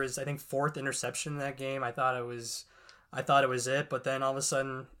Wilson threw his, I think, 4th interception in that game, I thought it was it. But then all of a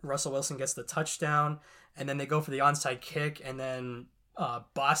sudden, Russell Wilson gets the touchdown, and then they go for the onside kick, and then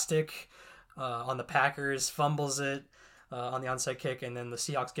Bostic on the Packers fumbles it on the onside kick, and then the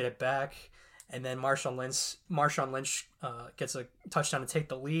Seahawks get it back, and then Marshawn Lynch gets a touchdown to take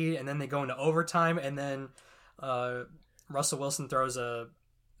the lead, and then they go into overtime, and then Russell Wilson throws a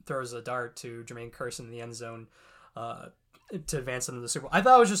dart to Jermaine Kearse in the end zone to advance them to the Super Bowl. I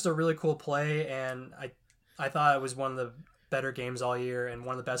thought it was just a really cool play, and I thought it was one of the better games all year and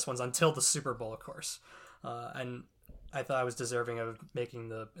one of the best ones until the Super Bowl, of course. And I thought I was deserving of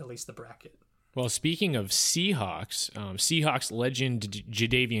making at least the bracket. Well, speaking of Seahawks, Seahawks legend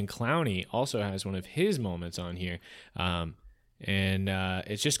Jadeveon Clowney also has one of his moments on here. And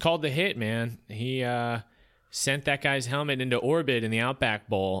it's just called the hit, man. He sent that guy's helmet into orbit in the Outback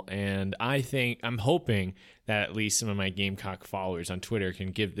Bowl, and I'm hoping that at least some of my Gamecock followers on Twitter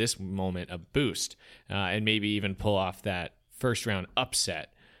can give this moment a boost and maybe even pull off that first-round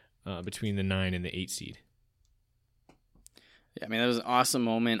upset between the 9 and the 8 seed. Yeah, I mean, that was an awesome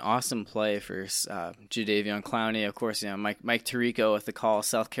moment, awesome play for Jadeveon Clowney. Of course, Mike Tirico with the call,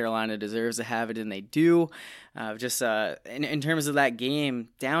 South Carolina deserves to have it, and they do. In terms of that game,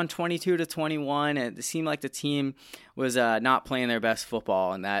 down 22-21, it seemed like the team was not playing their best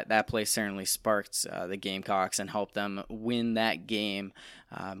football, and that play certainly sparked the Gamecocks and helped them win that game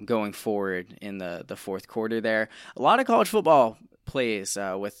going forward in the fourth quarter there. A lot of college football plays,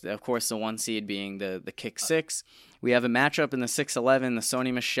 with, of course, the 1 seed being the kick 6. We have a matchup in the 6-11, the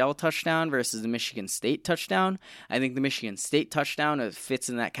Sony Michel touchdown versus the Michigan State touchdown. I think the Michigan State touchdown fits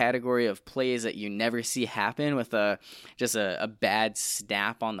in that category of plays that you never see happen with just a bad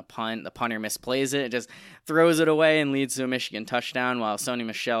snap on the punt. The punter misplays it, just throws it away and leads to a Michigan touchdown, while Sony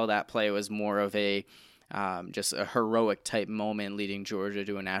Michel, that play was more of just a heroic type moment leading Georgia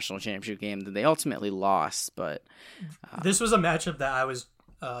to a national championship game that they ultimately lost. But this was a matchup that I was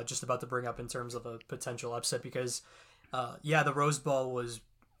just about to bring up in terms of a potential upset because, the Rose Bowl was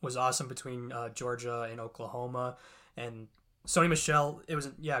awesome between Georgia and Oklahoma, and Sony Michel.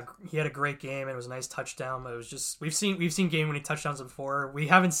 He had a great game and it was a nice touchdown. But it was just we've seen game-winning touchdowns before. We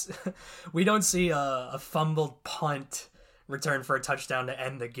don't see a fumbled punt return for a touchdown to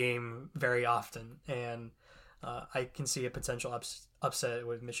end the game very often, and I can see a potential upset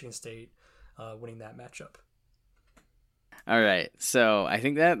with Michigan State winning that matchup. All right, so I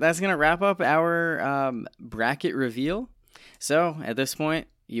think that's going to wrap up our bracket reveal. So at this point,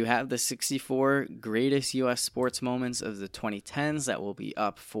 you have the 64 greatest U.S. sports moments of the 2010s that will be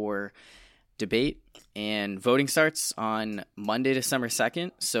up for debate, and voting starts on Monday, December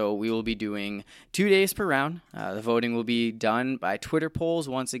 2nd, so we will be doing 2 days per round. The voting will be done by Twitter polls,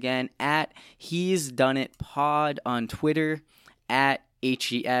 once again, at He's Done It Pod on Twitter, at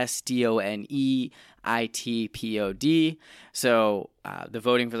HESDONEITPOD. So the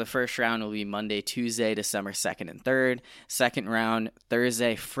voting for the first round will be Monday, Tuesday, December 2nd and 3rd. Second round,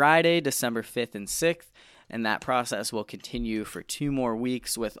 Thursday, Friday, December 5th and 6th. And that process will continue for 2 more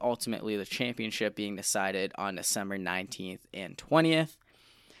weeks, with ultimately the championship being decided on December 19th and 20th.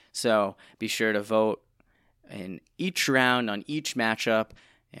 So be sure to vote in each round on each matchup.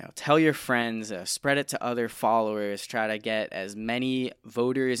 tell your friends, spread it to other followers, try to get as many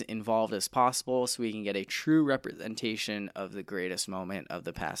voters involved as possible so we can get a true representation of the greatest moment of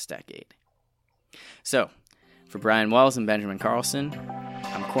the past decade. So, for Brian Wells and Benjamin Carlson,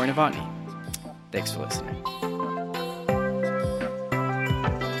 I'm Corey Novotny. Thanks for listening.